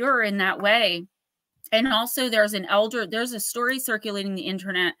so pure in that way. And also there's a story circulating the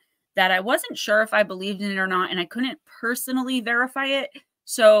internet that I wasn't sure if I believed in it or not. And I couldn't personally verify it.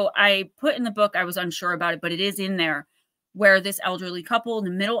 So I put in the book, I was unsure about it, but it is in there, where this elderly couple in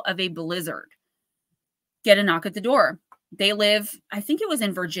the middle of a blizzard get a knock at the door. They live, I think it was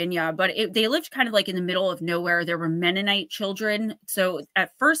in Virginia, but they lived kind of like in the middle of nowhere. There were Mennonite children. So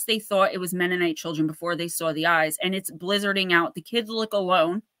at first they thought it was Mennonite children before they saw the eyes, and it's blizzarding out. The kids look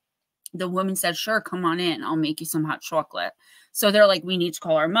alone. The woman said, sure, come on in. I'll make you some hot chocolate. So they're like, we need to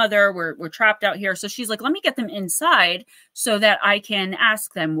call our mother. We're trapped out here. So she's like, let me get them inside so that I can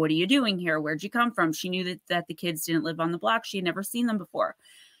ask them, what are you doing here? Where'd you come from? She knew that the kids didn't live on the block. She had never seen them before.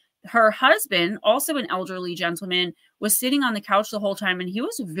 Her husband, also an elderly gentleman, was sitting on the couch the whole time, and he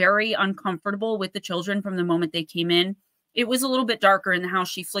was very uncomfortable with the children from the moment they came in. It was a little bit darker in the house.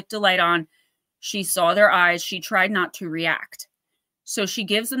 She flicked a light on. She saw their eyes. She tried not to react. So she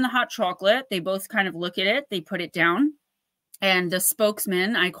gives them the hot chocolate. They both kind of look at it. They put it down. And the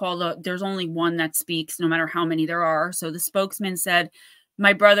spokesman, there's only one that speaks, no matter how many there are. So the spokesman said,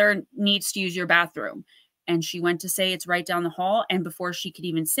 my brother needs to use your bathroom. And she went to say it's right down the hall. And before she could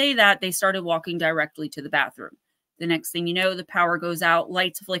even say that, they started walking directly to the bathroom. The next thing you know, the power goes out,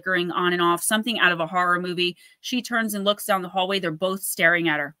 lights flickering on and off, something out of a horror movie. She turns and looks down the hallway. They're both staring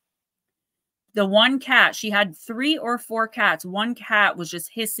at her. The one cat, she had 3 or 4 cats. One cat was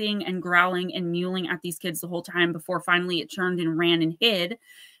just hissing and growling and mewling at these kids the whole time before finally it turned and ran and hid.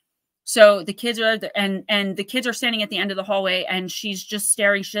 So the kids are, and the kids are standing at the end of the hallway, and she's just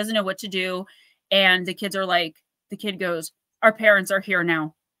staring. She doesn't know what to do. And the kids are like, the kid goes, our parents are here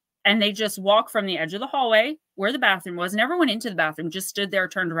now. And they just walk from the edge of the hallway where the bathroom was. Never went into the bathroom, just stood there,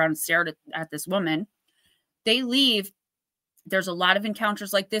 turned around and stared at this woman. They leave. There's a lot of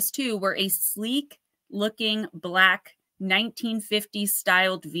encounters like this too, where a sleek looking black 1950s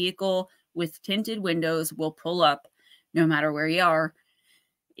styled vehicle with tinted windows will pull up no matter where you are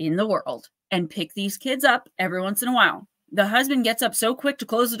in the world and pick these kids up every once in a while. The husband gets up so quick to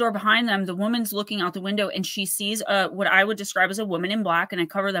close the door behind them. The woman's looking out the window and she sees what I would describe as a woman in black, and I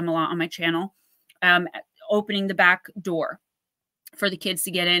cover them a lot on my channel, opening the back door for the kids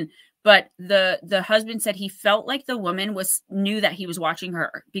to get in. But the husband said he felt like the woman knew that he was watching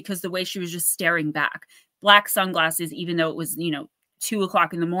her because the way she was just staring back. Black sunglasses, even though it was, 2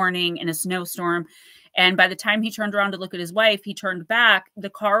 o'clock in the morning in a snowstorm. And by the time he turned around to look at his wife, he turned back. The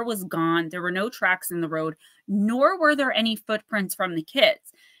car was gone. There were no tracks in the road, nor were there any footprints from the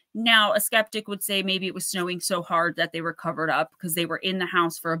kids. Now, a skeptic would say maybe it was snowing so hard that they were covered up because they were in the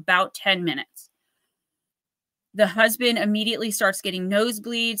house for about 10 minutes. The husband immediately starts getting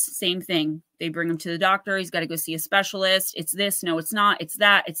nosebleeds. Same thing. They bring him to the doctor. He's got to go see a specialist. It's this. No, it's not. It's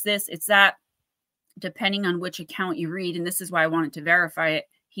that. It's this. It's that. Depending on which account you read, and this is why I wanted to verify it,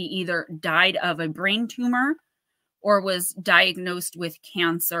 he either died of a brain tumor or was diagnosed with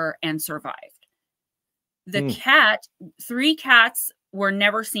cancer and survived. The 3 cats were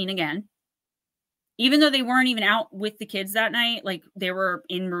never seen again. Even though they weren't even out with the kids that night, like they were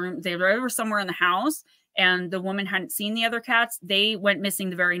they were somewhere in the house, and the woman hadn't seen the other cats. They went missing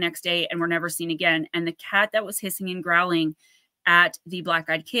the very next day and were never seen again. And the cat that was hissing and growling at the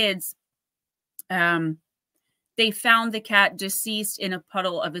black-eyed kids, they found the cat deceased in a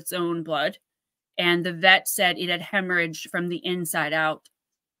puddle of its own blood. And the vet said it had hemorrhaged from the inside out.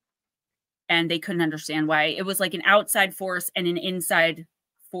 And they couldn't understand why. It was like an outside force and an inside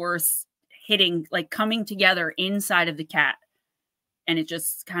force hitting, like coming together inside of the cat. And it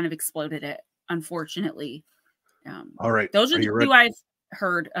just kind of exploded it, unfortunately. All right. Those are the 2 I've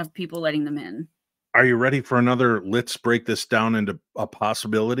heard of people letting them in. Are you ready for another? Let's break this down into a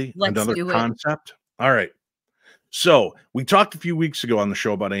possibility, another concept. All right. So we talked a few weeks ago on the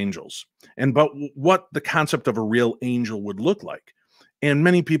show about angels and about what the concept of a real angel would look like. And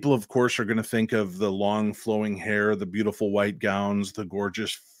many people, of course, are going to think of the long flowing hair, the beautiful white gowns, the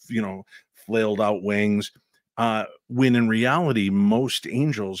gorgeous, flailed out wings. When in reality, most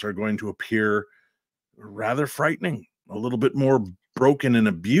angels are going to appear rather frightening, a little bit more broken and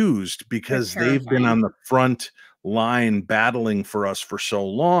abused, because they've been on the front line battling for us for so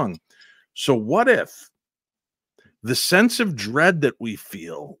long. So what if the sense of dread that we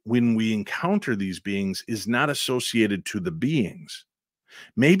feel when we encounter these beings is not associated to the beings?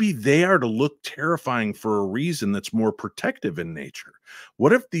 Maybe they are to look terrifying for a reason that's more protective in nature.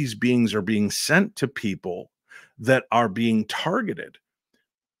 What if these beings are being sent to people that are being targeted?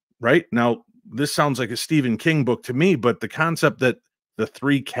 Right? Now, this sounds like a Stephen King book to me, but the concept that the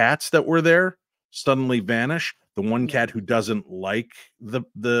 3 cats that were there suddenly vanish, the one cat who doesn't like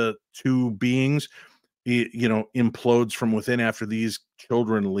the 2 beings, implodes from within after these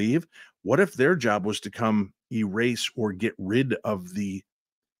children leave. What if their job was to come erase or get rid of the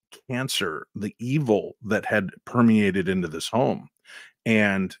cancer, the evil that had permeated into this home?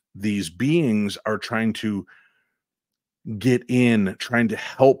 And these beings are trying to get in, trying to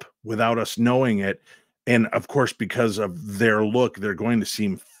help without us knowing it. And of course, because of their look, they're going to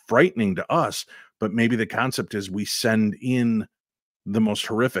seem frightening to us. But maybe the concept is we send in the most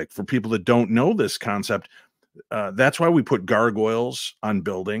horrific. For people that don't know this concept, that's why we put gargoyles on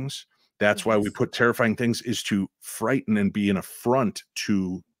buildings. That's why we put terrifying things, is to frighten and be an affront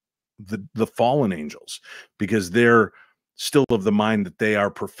to the fallen angels, because they're still of the mind that they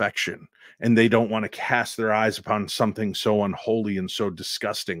are perfection, and they don't want to cast their eyes upon something so unholy and so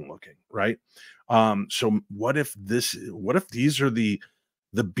disgusting looking, right? So what if these are the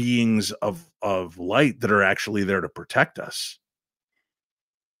beings of light that are actually there to protect us?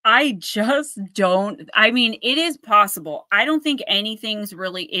 I just don't. I mean, it is possible. I don't think anything's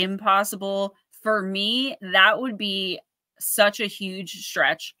really impossible. For me, that would be such a huge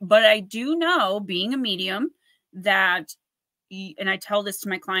stretch. But I do know, being a medium, that, and I tell this to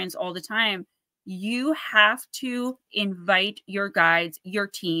my clients all the time, you have to invite your guides, your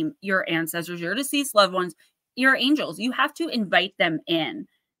team, your ancestors, your deceased loved ones, your angels. You have to invite them in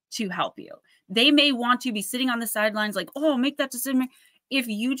to help you. They may want to be sitting on the sidelines like, oh, make that decision. If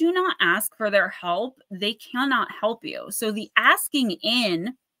you do not ask for their help, they cannot help you. So the asking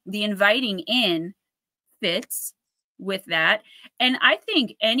in, the inviting in fits with that. And I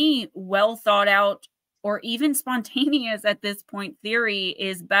think any well thought out or even spontaneous at this point theory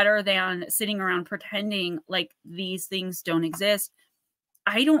is better than sitting around pretending like these things don't exist.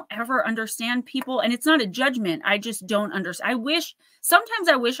 I don't ever understand people, and it's not a judgment. I just don't understand. Sometimes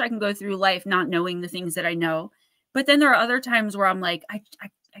I wish I can go through life not knowing the things that I know. But then there are other times where I'm like, I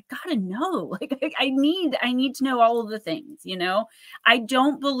gotta know. Like I need to know all of the things, I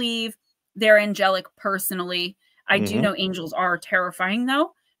don't believe they're angelic personally. I do know angels are terrifying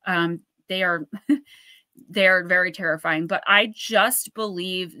though. They're very terrifying, but I just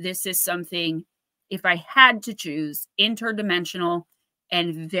believe this is something, if I had to choose, interdimensional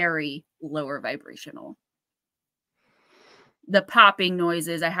and very lower vibrational. The popping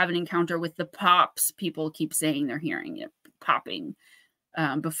noises, I have an encounter with the pops. People keep saying they're hearing it popping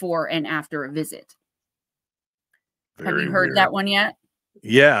before and after a visit. Have you heard that one yet?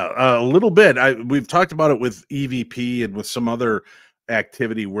 Yeah, a little bit. We've talked about it with EVP and with some other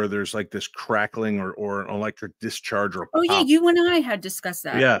activity where there's like this crackling or an electric discharge or oh yeah, you and I had discussed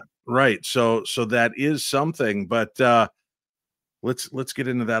that. Yeah, right. So that is something, but let's get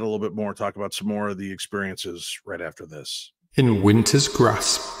into that a little bit more, talk about some more of the experiences right after this. In winter's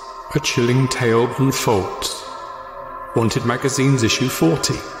grasp, a chilling tale unfolds. Haunted Magazine's issue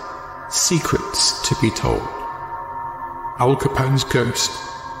 40. Secrets to be told. Al Capone's ghost,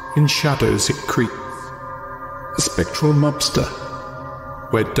 in shadows it creeps. A spectral mobster,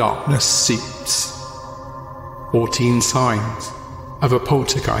 where darkness seeps. 14 signs of a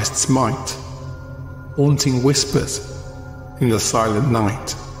poltergeist's might. Haunting whispers in the silent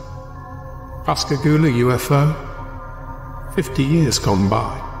night. Pascagoula UFO, 50 years gone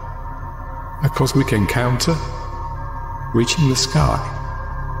by. A cosmic encounter, reaching the sky.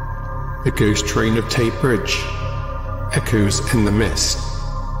 The ghost train of Tay Bridge echoes in the mist.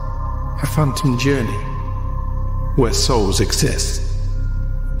 A phantom journey, where souls exist.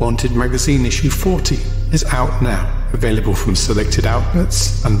 Haunted Magazine issue 40 is out now, available from selected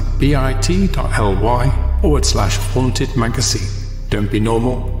outlets and bit.ly/Haunted Magazine. Don't be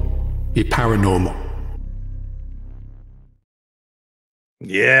normal, be paranormal.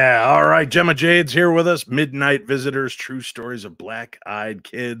 Yeah. All right. Gemma Jade's here with us. Midnight Visitors, True Stories of Black-Eyed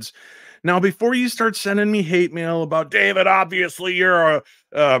Kids. Now, before you start sending me hate mail about David, obviously you're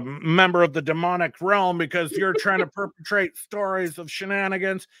a member of the demonic realm because you're trying to perpetrate stories of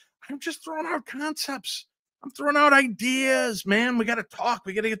shenanigans. I'm just throwing out concepts. I'm throwing out ideas, man. We got to talk.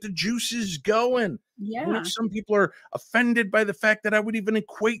 We got to get the juices going. I know Yeah. some people are offended by the fact that I would even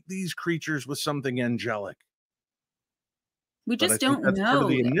equate these creatures with something angelic. We But I just think don't that's part of know,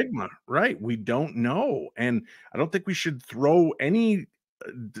 the though. enigma, right? We don't know, and I don't think we should throw any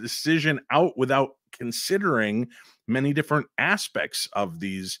decision out without considering many different aspects of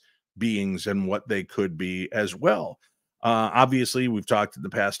these beings and what they could be as well. Obviously, we've talked in the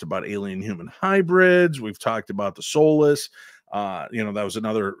past about alien human hybrids. We've talked about the soulless. That was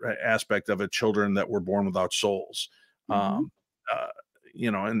another aspect of it, children that were born without souls. Mhm. Um,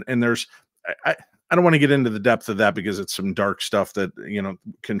 uh, and there's I don't want to get into the depth of that because it's some dark stuff that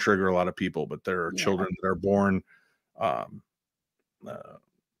can trigger a lot of people. But there are Yeah. children that are born, um, uh,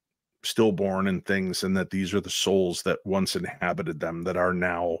 stillborn and things, and that these are the souls that once inhabited them that are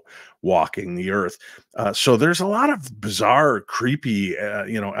now walking the earth. So there's a lot of bizarre, creepy,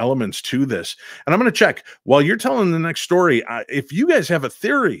 elements to this. And I'm going to check while you're telling the next story. If you guys have a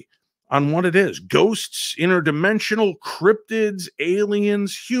theory on what it is, ghosts, interdimensional cryptids,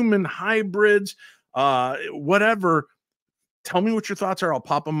 aliens, human hybrids, whatever, tell me what your thoughts are. I'll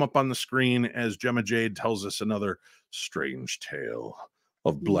pop them up on the screen as Gemma Jade tells us another strange tale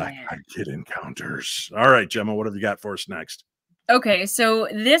of Yeah. black-eyed kid encounters. All right, Gemma, what have you got for us next? Okay, so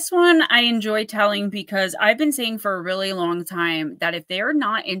this one I enjoy telling because I've been saying for a really long time that if they're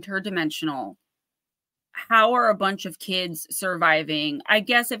not interdimensional, how are a bunch of kids surviving? I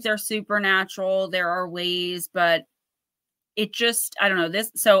guess if they're supernatural, there are ways, but it just, I don't know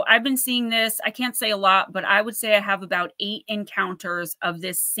this. So I've been seeing this. I can't say a lot, but I would say I have about 8 encounters of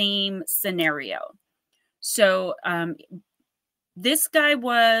this same scenario. So, this guy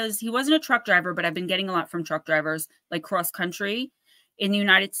he wasn't a truck driver, but I've been getting a lot from truck drivers, like cross country in the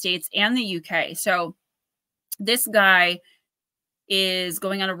United States and the UK. So this guy is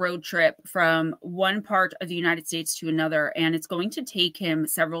going on a road trip from one part of the United States to another, and it's going to take him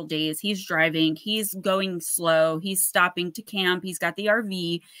several days. He's driving, he's going slow, he's stopping to camp, he's got the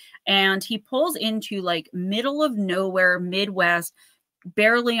RV, and he pulls into like middle of nowhere, Midwest,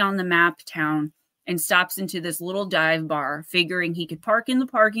 barely on the map town, and stops into this little dive bar, figuring he could park in the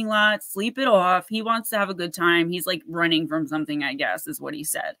parking lot, sleep it off. He wants to have a good time. He's like running from something, I guess, is what he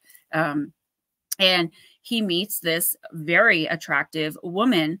said. And he meets this very attractive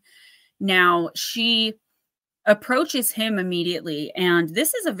woman. Now, she approaches him immediately, and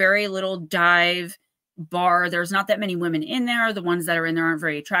this is a very little dive bar. There's not that many women in there. The ones that are in there aren't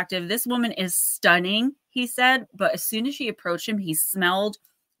very attractive. This woman is stunning, he said, but as soon as she approached him, he smelled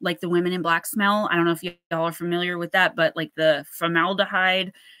like the Women in Black smell. I don't know if y'all are familiar with that, but like the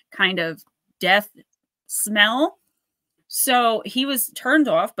formaldehyde kind of death smell. So he was turned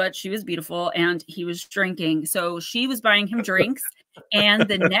off, but she was beautiful and he was drinking. So she was buying him drinks. And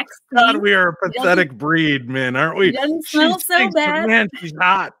the next God, thing, we are a pathetic breed, man, aren't he we? doesn't She smell so stinks, but bad. man, she's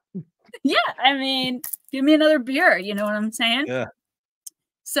hot. Yeah, I mean, give me another beer. You know what I'm saying? Yeah.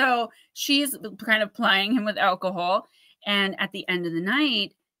 So she's kind of plying him with alcohol. And at the end of the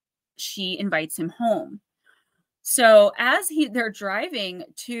night, she invites him home. So as they're driving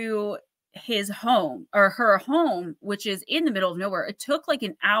to his home or her home, which is in the middle of nowhere, it took like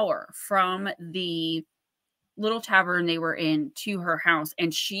an hour from the little tavern they were in to her house.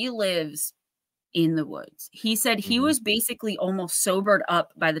 And she lives in the woods. He said he was basically almost sobered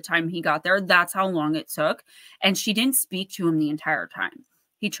up by the time he got there. That's how long it took. And she didn't speak to him the entire time.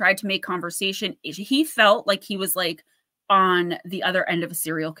 He tried to make conversation. He felt like he was like on the other end of a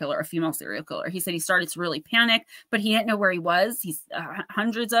serial killer, a female serial killer. He said he started to really panic, but he didn't know where he was. He's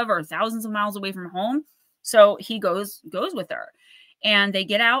hundreds of or thousands of miles away from home. So he goes with her. And they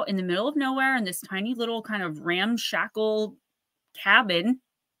get out in the middle of nowhere in this tiny little kind of ramshackle cabin.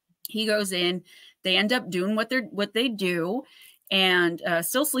 He goes in. They end up doing what they do, and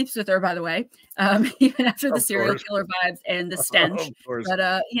still sleeps with her, by the way, even after the serial killer vibes and the stench. Of course. But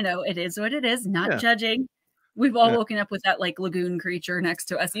it is what it is. Not Yeah. judging. We've all woken up with that like lagoon creature next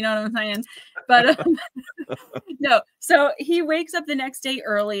to us. You know what I'm saying? But no. So he wakes up the next day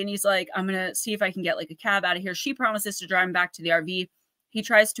early, and he's like, "I'm gonna see if I can get like a cab out of here." She promises to drive him back to the RV. He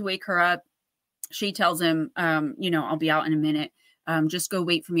tries to wake her up. She tells him, "I'll be out in a minute. Just go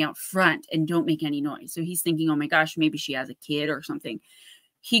wait for me out front and don't make any noise." So he's thinking, oh my gosh, maybe she has a kid or something.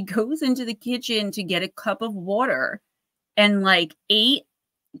 He goes into the kitchen to get a cup of water, and like 8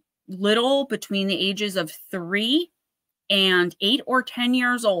 little between the ages of 3 and 8 or 10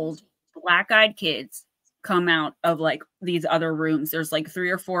 years old black-eyed kids come out of like these other rooms. There's like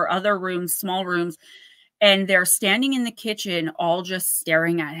 3 or 4 other rooms, small rooms, and they're standing in the kitchen all just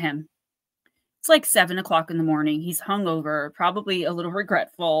staring at him. It's like 7 o'clock in the morning. He's hungover, probably a little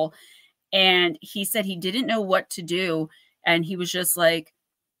regretful. And he said he didn't know what to do. And he was just like,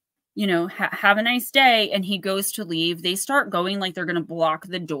 you know, have a nice day. And he goes to leave. They start going like they're going to block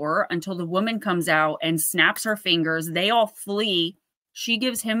the door until the woman comes out and snaps her fingers. They all flee. She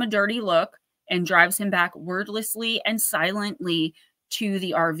gives him a dirty look and drives him back wordlessly and silently to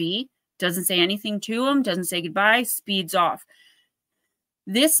the RV. Doesn't say anything to him, doesn't say goodbye, speeds off.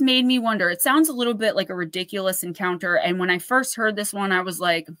 This made me wonder. It sounds a little bit like a ridiculous encounter. And when I first heard this one, I was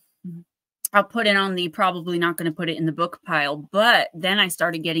like, I'll put it on the probably not going to put it in the book pile. But then I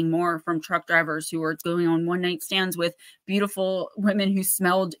started getting more from truck drivers who were going on one-night stands with beautiful women who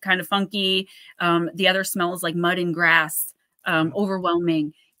smelled kind of funky. The other smells like mud and grass,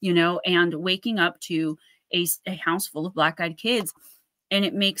 overwhelming, you know, and waking up to a house full of black-eyed kids. And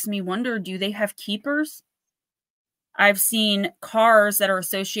it makes me wonder, do they have keepers? I've seen cars that are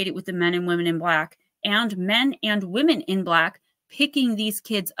associated with the men and women in black, and men and women in black picking these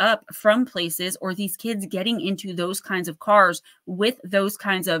kids up from places, or these kids getting into those kinds of cars with those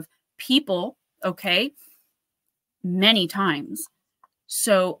kinds of people, okay, many times.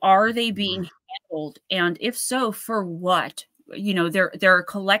 So are they being handled? And if so, for what? You know, they're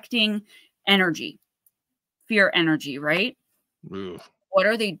collecting energy, fear energy, right? Ugh. What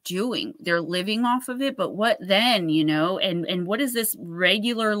are they doing? They're living off of it, but what then, you know? And what does this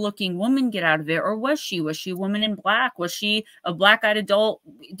regular looking woman get out of it? Or was she a woman in black? Was she a black-eyed adult?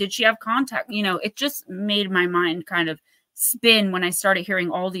 Did she have contact? You know, it just made my mind kind of spin when I started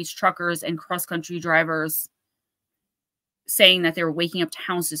hearing all these truckers and cross-country drivers saying that they were waking up to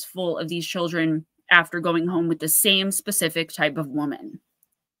houses full of these children after going home with the same specific type of woman.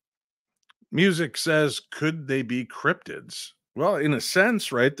 Music says, could they be cryptids? Well, in a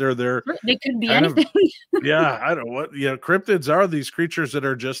sense, right? They could be kind of- anything. yeah, I don't know what, you know, cryptids are these creatures that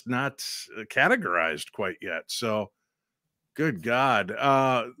are just not categorized quite yet. So good God.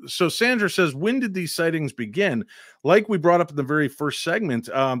 So Sandra says, when did these sightings begin? Like we brought up in the very first segment,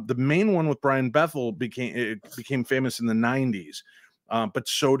 the main one with Brian Bethel became famous in the 90s. But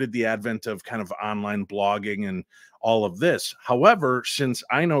so did the advent of kind of online blogging and all of this. However, since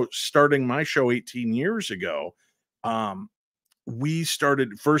I know starting my show 18 years ago, we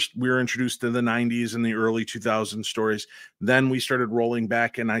were introduced to the 90s and the early 2000s stories. Then we started rolling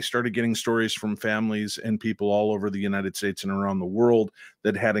back, and I started getting stories from families and people all over the United States and around the world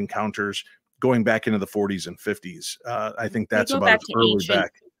that had encounters going back into the 40s and 50s. I think that's about as early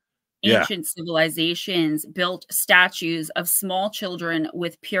back. Ancient civilizations built statues of small children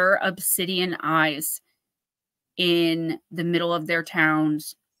with pure obsidian eyes in the middle of their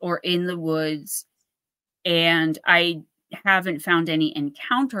towns or in the woods. And I haven't found any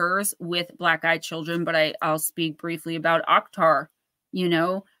encounters with black-eyed children, but I'll speak briefly about Oktar. You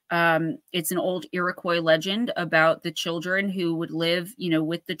know, it's an old Iroquois legend about the children who would live, you know,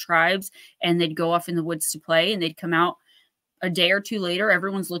 with the tribes, and they'd go off in the woods to play, and they'd come out a day or two later.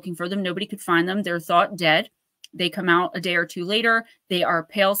 Everyone's looking for them. Nobody could find them. They're thought dead. They come out a day or two later. They are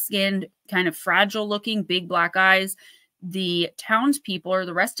pale-skinned, kind of fragile-looking, big black eyes. The townspeople or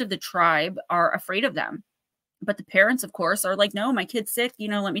the rest of the tribe are afraid of them. But the parents, of course, are like, no, my kid's sick. You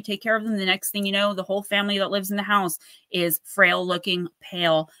know, let me take care of them. The next thing you know, the whole family that lives in the house is frail looking,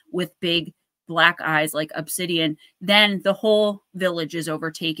 pale, with big black eyes like obsidian. Then the whole village is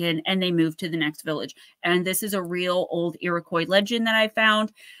overtaken and they move to the next village. And this is a real old Iroquois legend that I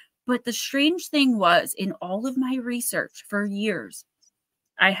found. But the strange thing was, in all of my research for years,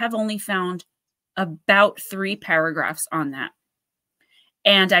 I have only found about 3 paragraphs on that.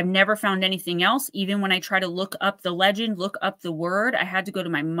 And I've never found anything else. Even when I try to look up the legend, look up the word, I had to go to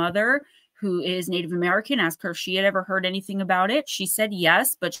my mother, who is Native American, ask her if she had ever heard anything about it. She said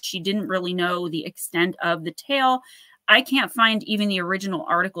yes, but she didn't really know the extent of the tale. I can't find even the original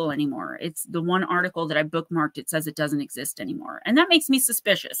article anymore. It's the one article that I bookmarked. It says it doesn't exist anymore. And that makes me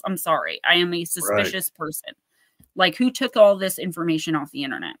suspicious. I'm sorry. I am a suspicious person. Like, who took all this information off the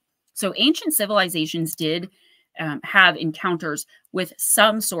internet? So ancient civilizations did have encounters with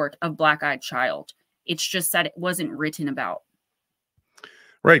some sort of black-eyed child. It's just that it wasn't written about.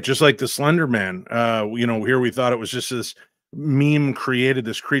 Right. Just like the Slender Man. You know, here we thought it was just this meme created,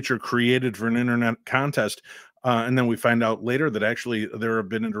 this creature created for an internet contest. And then we find out later that actually there have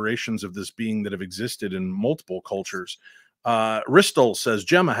been iterations of this being that have existed in multiple cultures. Ristel says,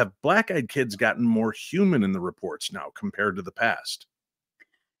 Gemma, have black-eyed kids gotten more human in the reports now compared to the past?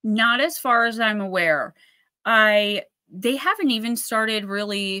 Not as far as I'm aware. I they haven't even started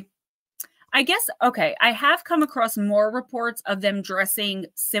really, I guess, okay, I have come across more reports of them dressing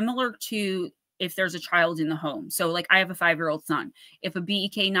similar to if there's a child in the home. So like I have a 5-year-old son. If a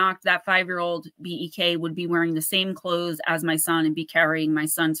BEK knocked, that 5-year-old BEK would be wearing the same clothes as my son and be carrying my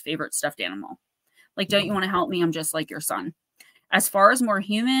son's favorite stuffed animal. Like, don't you want to help me? I'm just like your son. As far as more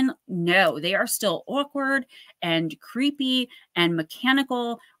human, no, they are still awkward and creepy and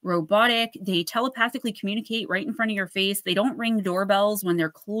mechanical, robotic. They telepathically communicate right in front of your face. They don't ring doorbells when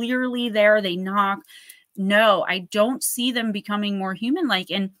they're clearly there. They knock. No, I don't see them becoming more human-like.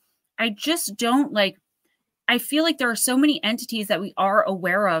 And I just don't like, I feel like there are so many entities that we are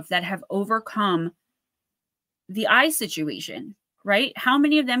aware of that have overcome the eye situation, right? How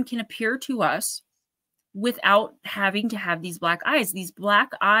many of them can appear to us without having to have these black eyes? These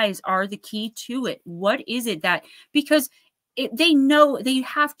black eyes are the key to it. What is it that, because they know, they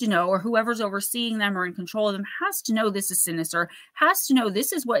have to know, or whoever's overseeing them or in control of them has to know this is sinister, has to know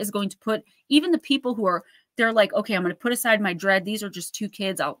this is what is going to put even the people who are, they're like, okay, I'm going to put aside my dread. These are just 2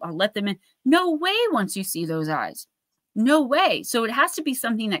 kids. I'll let them in. No way once you see those eyes. No way. So it has to be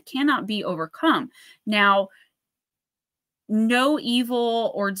something that cannot be overcome. Now, no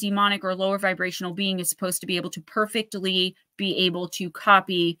evil or demonic or lower vibrational being is supposed to be able to perfectly be able to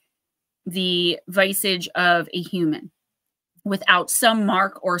copy the visage of a human without some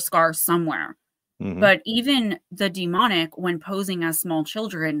mark or scar somewhere. But even the demonic, when posing as small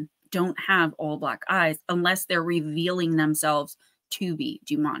children, don't have all black eyes unless they're revealing themselves to be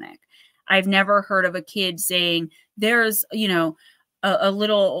demonic. I've never heard of a kid saying there's, you know, a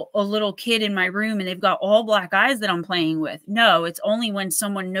little kid in my room and they've got all black eyes that I'm playing with. No, it's only when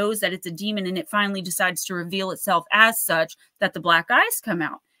someone knows that it's a demon and it finally decides to reveal itself as such that the black eyes come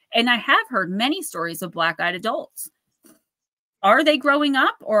out. And I have heard many stories of black-eyed adults. Are they growing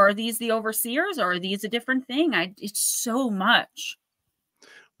up, or are these the overseers, or are these a different thing? It's so much.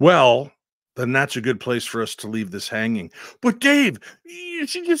 Well, then that's a good place for us to leave this hanging. But Dave,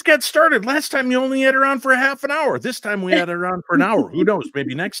 she just got started. Last time you only had her on for half an hour. This time we had her on for an hour. Who knows?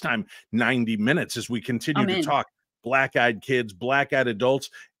 Maybe next time 90 minutes as we continue to talk black-eyed kids, black-eyed adults,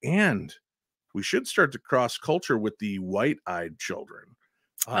 and we should start to cross culture with the white-eyed children.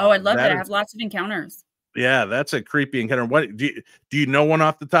 Oh, I'd love that. I have lots of encounters. Yeah, that's a creepy encounter. What do you know one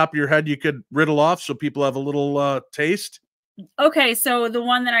off the top of your head you could riddle off so people have a little taste? Okay, so the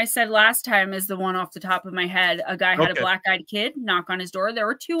one that I said last time is the one off the top of my head. A guy had a black-eyed kid knock on his door. There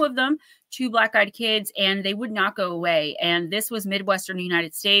were 2 of them, 2 black-eyed kids, and they would not go away. And this was Midwestern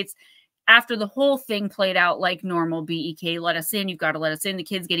United States. After the whole thing played out like normal, BEK, let us in, you've got to let us in. The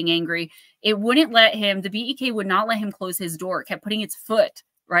kid's getting angry. It wouldn't let him, the BEK would not let him close his door. It kept putting its foot,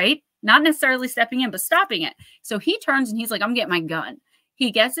 right? Not necessarily stepping in, but stopping it. So he turns and he's like, I'm getting my gun.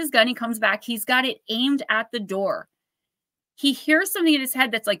 He gets his gun. He comes back. He's got it aimed at the door. He hears something in his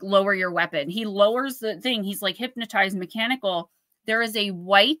head that's like, lower your weapon. He lowers the thing. He's like hypnotized, mechanical. There is a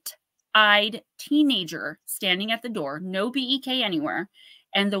white-eyed teenager standing at the door. No BEK anywhere.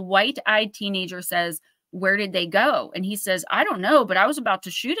 And the white-eyed teenager says, where did they go? And he says, I don't know, but I was about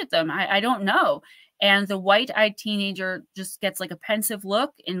to shoot at them. I don't know. And the white-eyed teenager just gets like a pensive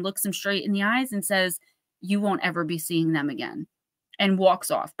look and looks him straight in the eyes and says, you won't ever be seeing them again. And walks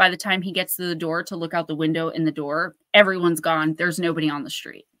off. By the time he gets to the door to look out the window in the door, everyone's gone. There's nobody on the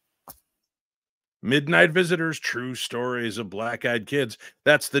street. Midnight Visitors, True Stories of Black-Eyed Kids.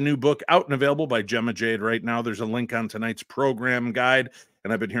 That's the new book out and available by Gemma Jade right now. There's a link on tonight's program guide.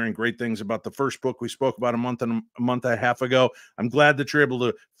 And I've been hearing great things about the first book we spoke about a month and a half ago. I'm glad that you're able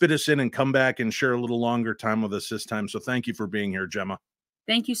to fit us in and come back and share a little longer time with us this time. So thank you for being here, Gemma.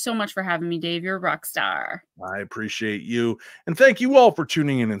 Thank you so much for having me, Dave. You're a rock star. I appreciate you. And thank you all for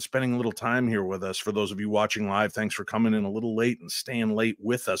tuning in and spending a little time here with us. For those of you watching live, thanks for coming in a little late and staying late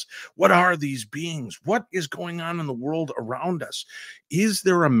with us. What are these beings? What is going on in the world around us? Is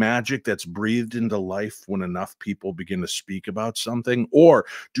there a magic that's breathed into life when enough people begin to speak about something? Or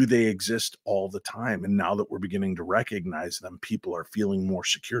do they exist all the time? And now that we're beginning to recognize them, people are feeling more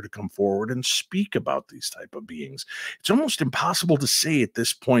secure to come forward and speak about these type of beings. It's almost impossible to say at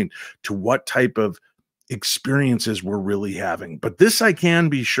this point to what type of experiences we're really having. But this I can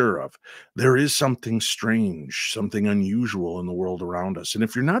be sure of. There is something strange, something unusual in the world around us. And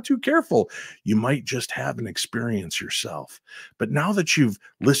if you're not too careful, you might just have an experience yourself. But now that you've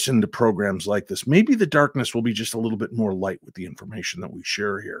listened to programs like this, maybe the darkness will be just a little bit more light with the information that we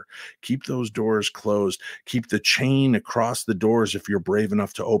share here. Keep those doors closed. Keep the chain across the doors if you're brave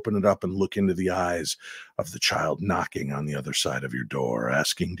enough to open it up and look into the eyes of the child knocking on the other side of your door,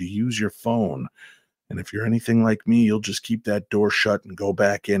 asking to use your phone. And if you're anything like me, you'll just keep that door shut and go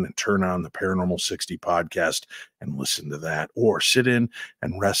back in and turn on the Paranormal 60 podcast and listen to that, or sit in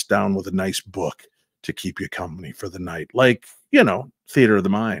and rest down with a nice book to keep you company for the night. Like, Theater of the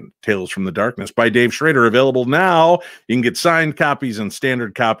Mind, Tales from the Darkness by Dave Schrader, available now. You can get signed copies and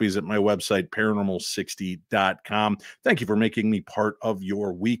standard copies at my website, paranormal60.com. Thank you for making me part of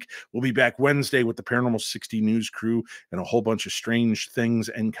your week. We'll be back Wednesday with the Paranormal 60 news crew and a whole bunch of strange things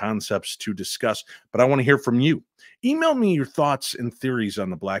and concepts to discuss. But I want to hear from you. Email me your thoughts and theories on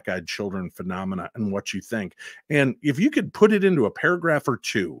the black-eyed children phenomena and what you think. And if you could put it into a paragraph or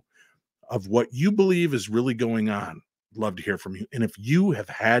two of what you believe is really going on, love to hear from you. And if you have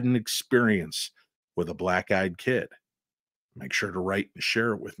had an experience with a black-eyed kid, make sure to write and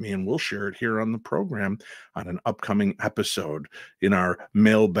share it with me, and we'll share it here on the program on an upcoming episode in our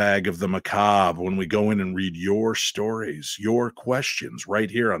mailbag of the macabre, when we go in and read your stories, your questions right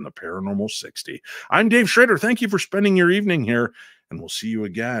here on the Paranormal 60. I'm Dave Schrader. Thank you for spending your evening here, and we'll see you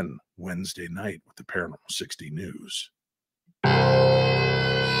again Wednesday night with the Paranormal 60 news.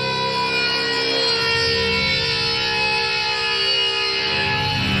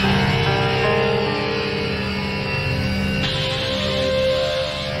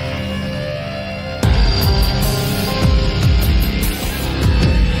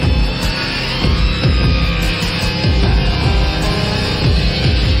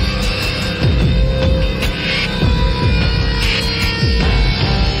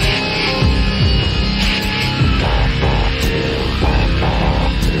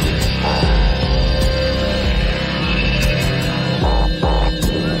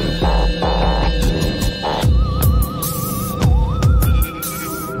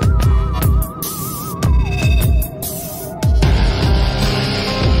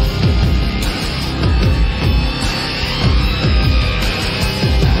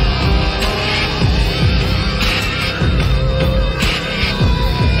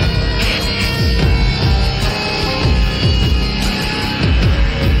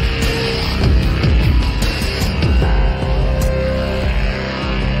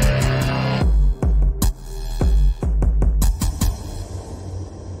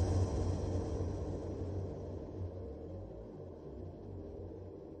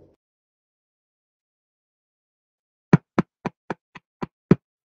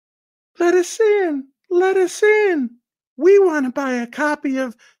 Let us in. Let us in. We want to buy a copy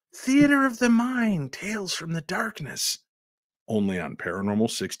of Theater of the Mind, Tales from the Darkness. Only on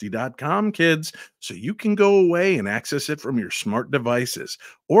paranormal60.com, kids, so you can go away and access it from your smart devices.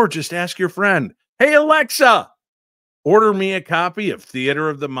 Or just ask your friend, hey, Alexa, order me a copy of Theater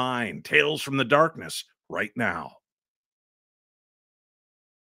of the Mind, Tales from the Darkness right now.